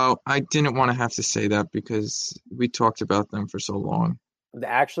 Well, I didn't want to have to say that because we talked about them for so long.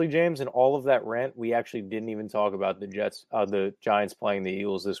 Actually, James, in all of that rant, we actually didn't even talk about the Giants playing the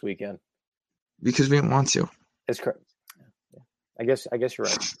Eagles this weekend because we didn't want to. It's correct. I guess you're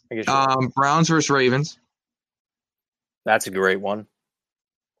right. Browns versus Ravens. That's a great one.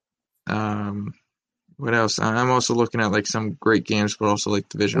 What else? I'm also looking at like some great games, but also like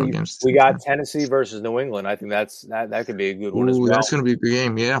divisional games. We got Tennessee versus New England. I think that could be a good one as well. That's going to be a good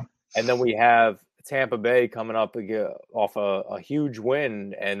game, yeah. And then we have Tampa Bay coming up off a huge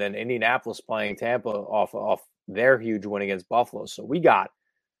win, and then Indianapolis playing Tampa off their huge win against Buffalo. So we got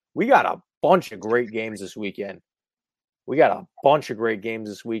a bunch of great games this weekend. Yes,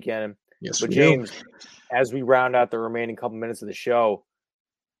 but James, as we round out the remaining couple minutes of the show,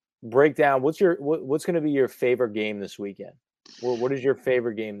 break down what's going to be your favorite game this weekend. What is your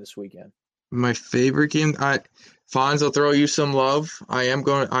favorite game this weekend? My favorite game, Fonz, I'll throw you some love.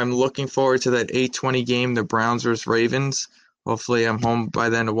 I'm looking forward to that 8:20 game, the Browns versus Ravens. Hopefully I'm home by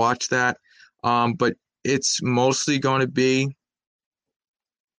then to watch that. But it's mostly going to be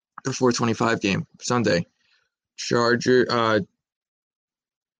the 4:25 game Sunday.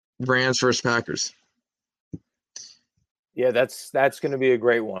 Rams versus Packers. Yeah, that's going to be a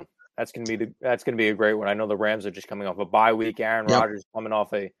great one. That's going to be a great one. I know the Rams are just coming off a bye week. Aaron Rodgers coming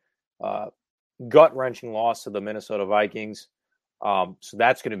off a gut-wrenching loss to the Minnesota Vikings. So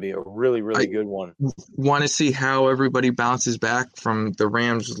that's going to be a really, really good one. Want to see how everybody bounces back from the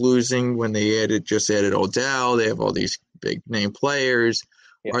Rams losing when they just added Odell. They have all these big name players.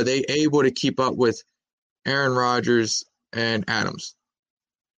 Yeah. Are they able to keep up with Aaron Rodgers and Adams?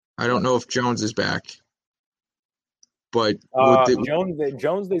 I don't know if Jones is back. But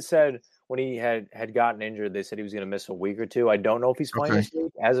Jones, they said when he had gotten injured, they said he was going to miss a week or two. I don't know if he's playing this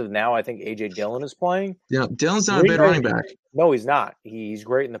week. As of now, I think A.J. Dillon is playing. Yeah, Dillon's not a bad running back. No, he's not. He's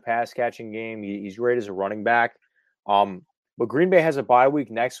great in the pass catching game. He's great as a running back. But Green Bay has a bye week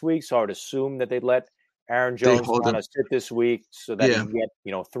next week, so I would assume that they'd let Aaron Jones kind of sit this week so that he can get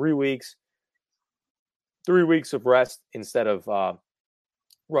 3 weeks of rest instead of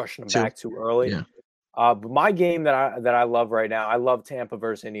rushing him back too early. Yeah. But my game that I love right now, I love Tampa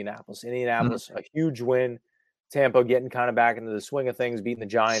versus Indianapolis. Indianapolis, a huge win. Tampa getting kind of back into the swing of things, beating the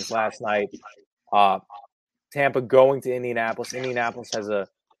Giants last night. Tampa going to Indianapolis. Indianapolis has a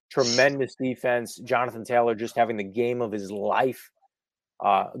tremendous defense. Jonathan Taylor just having the game of his life,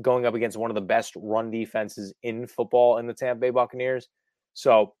 going up against one of the best run defenses in football in the Tampa Bay Buccaneers.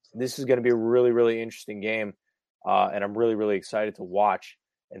 So this is going to be a really, really interesting game, and I'm really, really excited to watch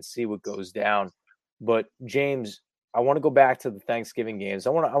and see what goes down. But James, I want to go back to the Thanksgiving games.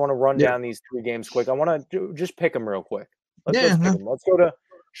 I want to run down these 3 games quick. I want to just pick them real quick. Let's pick them. Let's go to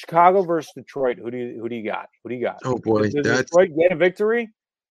Chicago versus Detroit. Who do you got? Who do you got? Oh boy, Does that's Detroit get a victory?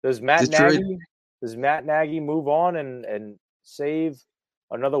 Does Matt Detroit. Nagy move on and save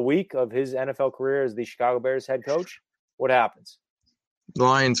another week of his NFL career as the Chicago Bears head coach? What happens?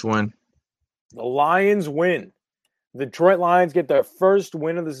 Lions win. The Lions win. The Detroit Lions get their first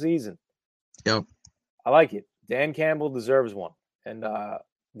win of the season. Yep. I like it. Dan Campbell deserves one. And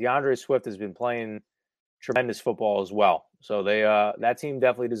DeAndre Swift has been playing tremendous football as well. So that team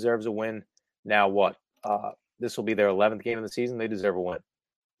definitely deserves a win. Now what? This will be their 11th game of the season. They deserve a win.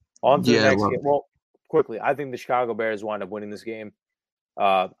 On to the next game. Well, quickly, I think the Chicago Bears wind up winning this game.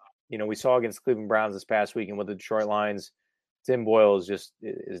 We saw against Cleveland Browns this past week, and with the Detroit Lions, Tim Boyle is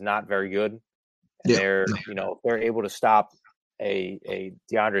not very good. And they're able to stop a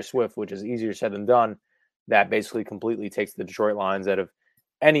DeAndre Swift, which is easier said than done, that basically completely takes the Detroit Lions out of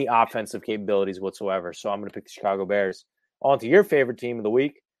any offensive capabilities whatsoever. So I'm going to pick the Chicago Bears. On to your favorite team of the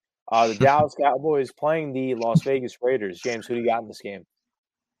week, the Dallas Cowboys playing the Las Vegas Raiders. James, who do you got in this game?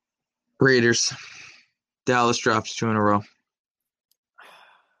 Raiders. Dallas drops 2 in a row.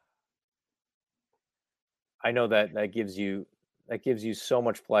 I know that gives you so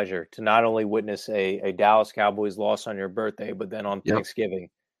much pleasure to not only witness a Dallas Cowboys loss on your birthday, but then on Thanksgiving.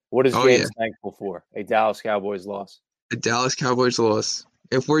 What is James thankful for? A Dallas Cowboys loss. A Dallas Cowboys loss.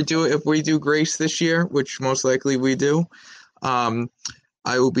 If we do Grace this year, which most likely we do, I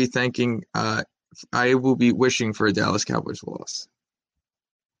will be thanking. I will be wishing for a Dallas Cowboys loss.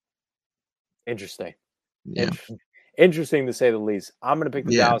 Interesting. Yeah. Interesting to say the least. I'm going to pick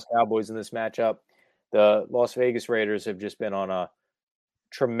the Dallas Cowboys in this matchup. The Las Vegas Raiders have just been on a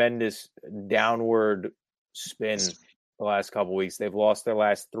tremendous downward spin the last couple of weeks. They've lost their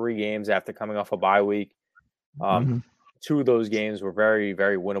last 3 games after coming off a bye week. 2 of those games were very,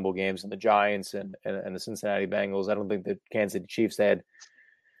 very winnable games, and the Giants and the Cincinnati Bengals. I don't think the Kansas City Chiefs had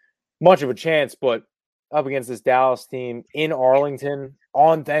much of a chance, but up against this Dallas team in Arlington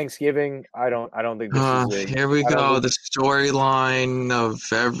on Thanksgiving, I don't think this is here we go. The storyline of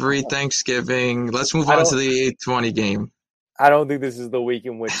every Thanksgiving. Let's move on to the 8:20 game. I don't think this is the week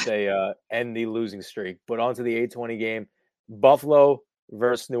in which they end the losing streak. But on to the 8:20 game. Buffalo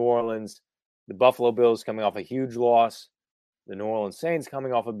versus New Orleans. The Buffalo Bills coming off a huge loss. The New Orleans Saints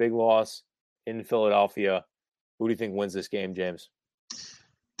coming off a big loss in Philadelphia. Who do you think wins this game, James? I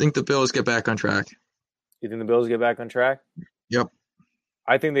think the Bills get back on track. You think the Bills get back on track? Yep.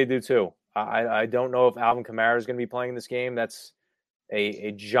 I think they do too. I don't know if Alvin Kamara is going to be playing this game. That's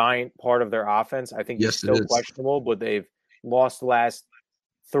a giant part of their offense. I think he's still questionable, but they've lost the last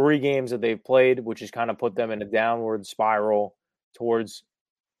 3 games that they've played, which has kind of put them in a downward spiral towards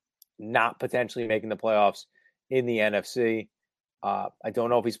not potentially making the playoffs in the NFC. I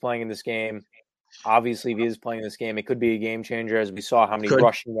don't know if he's playing in this game. Obviously, if he is playing this game, it could be a game changer, as we saw how many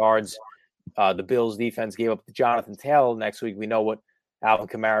rushing yards the Bills defense gave up to Jonathan Taylor next week. We know what Alvin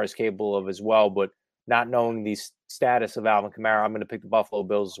Kamara is capable of as well, but not knowing the status of Alvin Kamara, I'm going to pick the Buffalo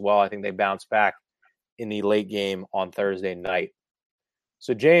Bills as well. I think they bounce back in the late game on Thursday night.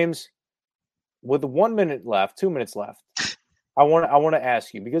 So, James, with 1 minute left, 2 minutes left, I want to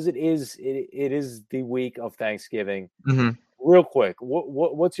ask you, because it is the week of Thanksgiving. Mm-hmm. Real quick,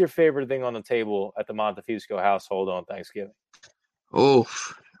 what's your favorite thing on the table at the Montefusco household on Thanksgiving? Oh,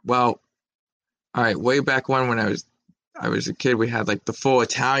 well, all right. Way back when I was a kid, we had like the full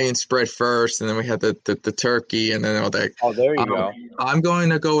Italian spread first, and then we had the turkey, and then all that. Oh, there you go. I'm going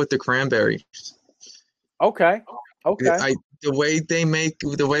to go with the cranberries. Okay. The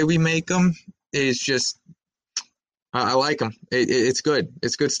way we make them is just, I like them. It's good.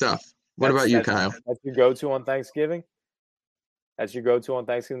 It's good stuff. What about you, Kyle? That's your go-to on Thanksgiving?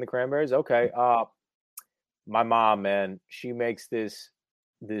 The cranberries? Okay. My mom, man, she makes the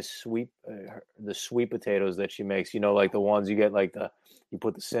sweet potatoes that she makes. You know, like the ones you get, like you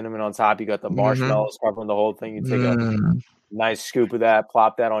put the cinnamon on top. You got the marshmallows covering the whole thing. You take a nice scoop of that,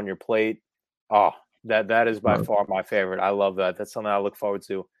 plop that on your plate. Oh, that is by far my favorite. I love that. That's something I look forward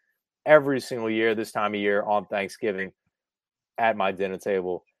to every single year this time of year on Thanksgiving at my dinner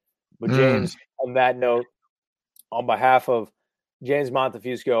table. But James, on that note, on behalf of James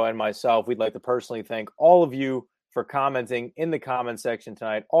Montefusco and myself, we'd like to personally thank all of you for commenting in the comment section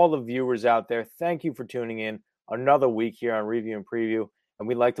tonight. All the viewers out there, thank you for tuning in another week here on Review and Preview. And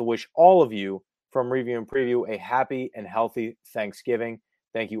we'd like to wish all of you from Review and Preview a happy and healthy Thanksgiving.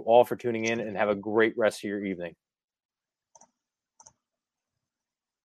 Thank you all for tuning in, and have a great rest of your evening.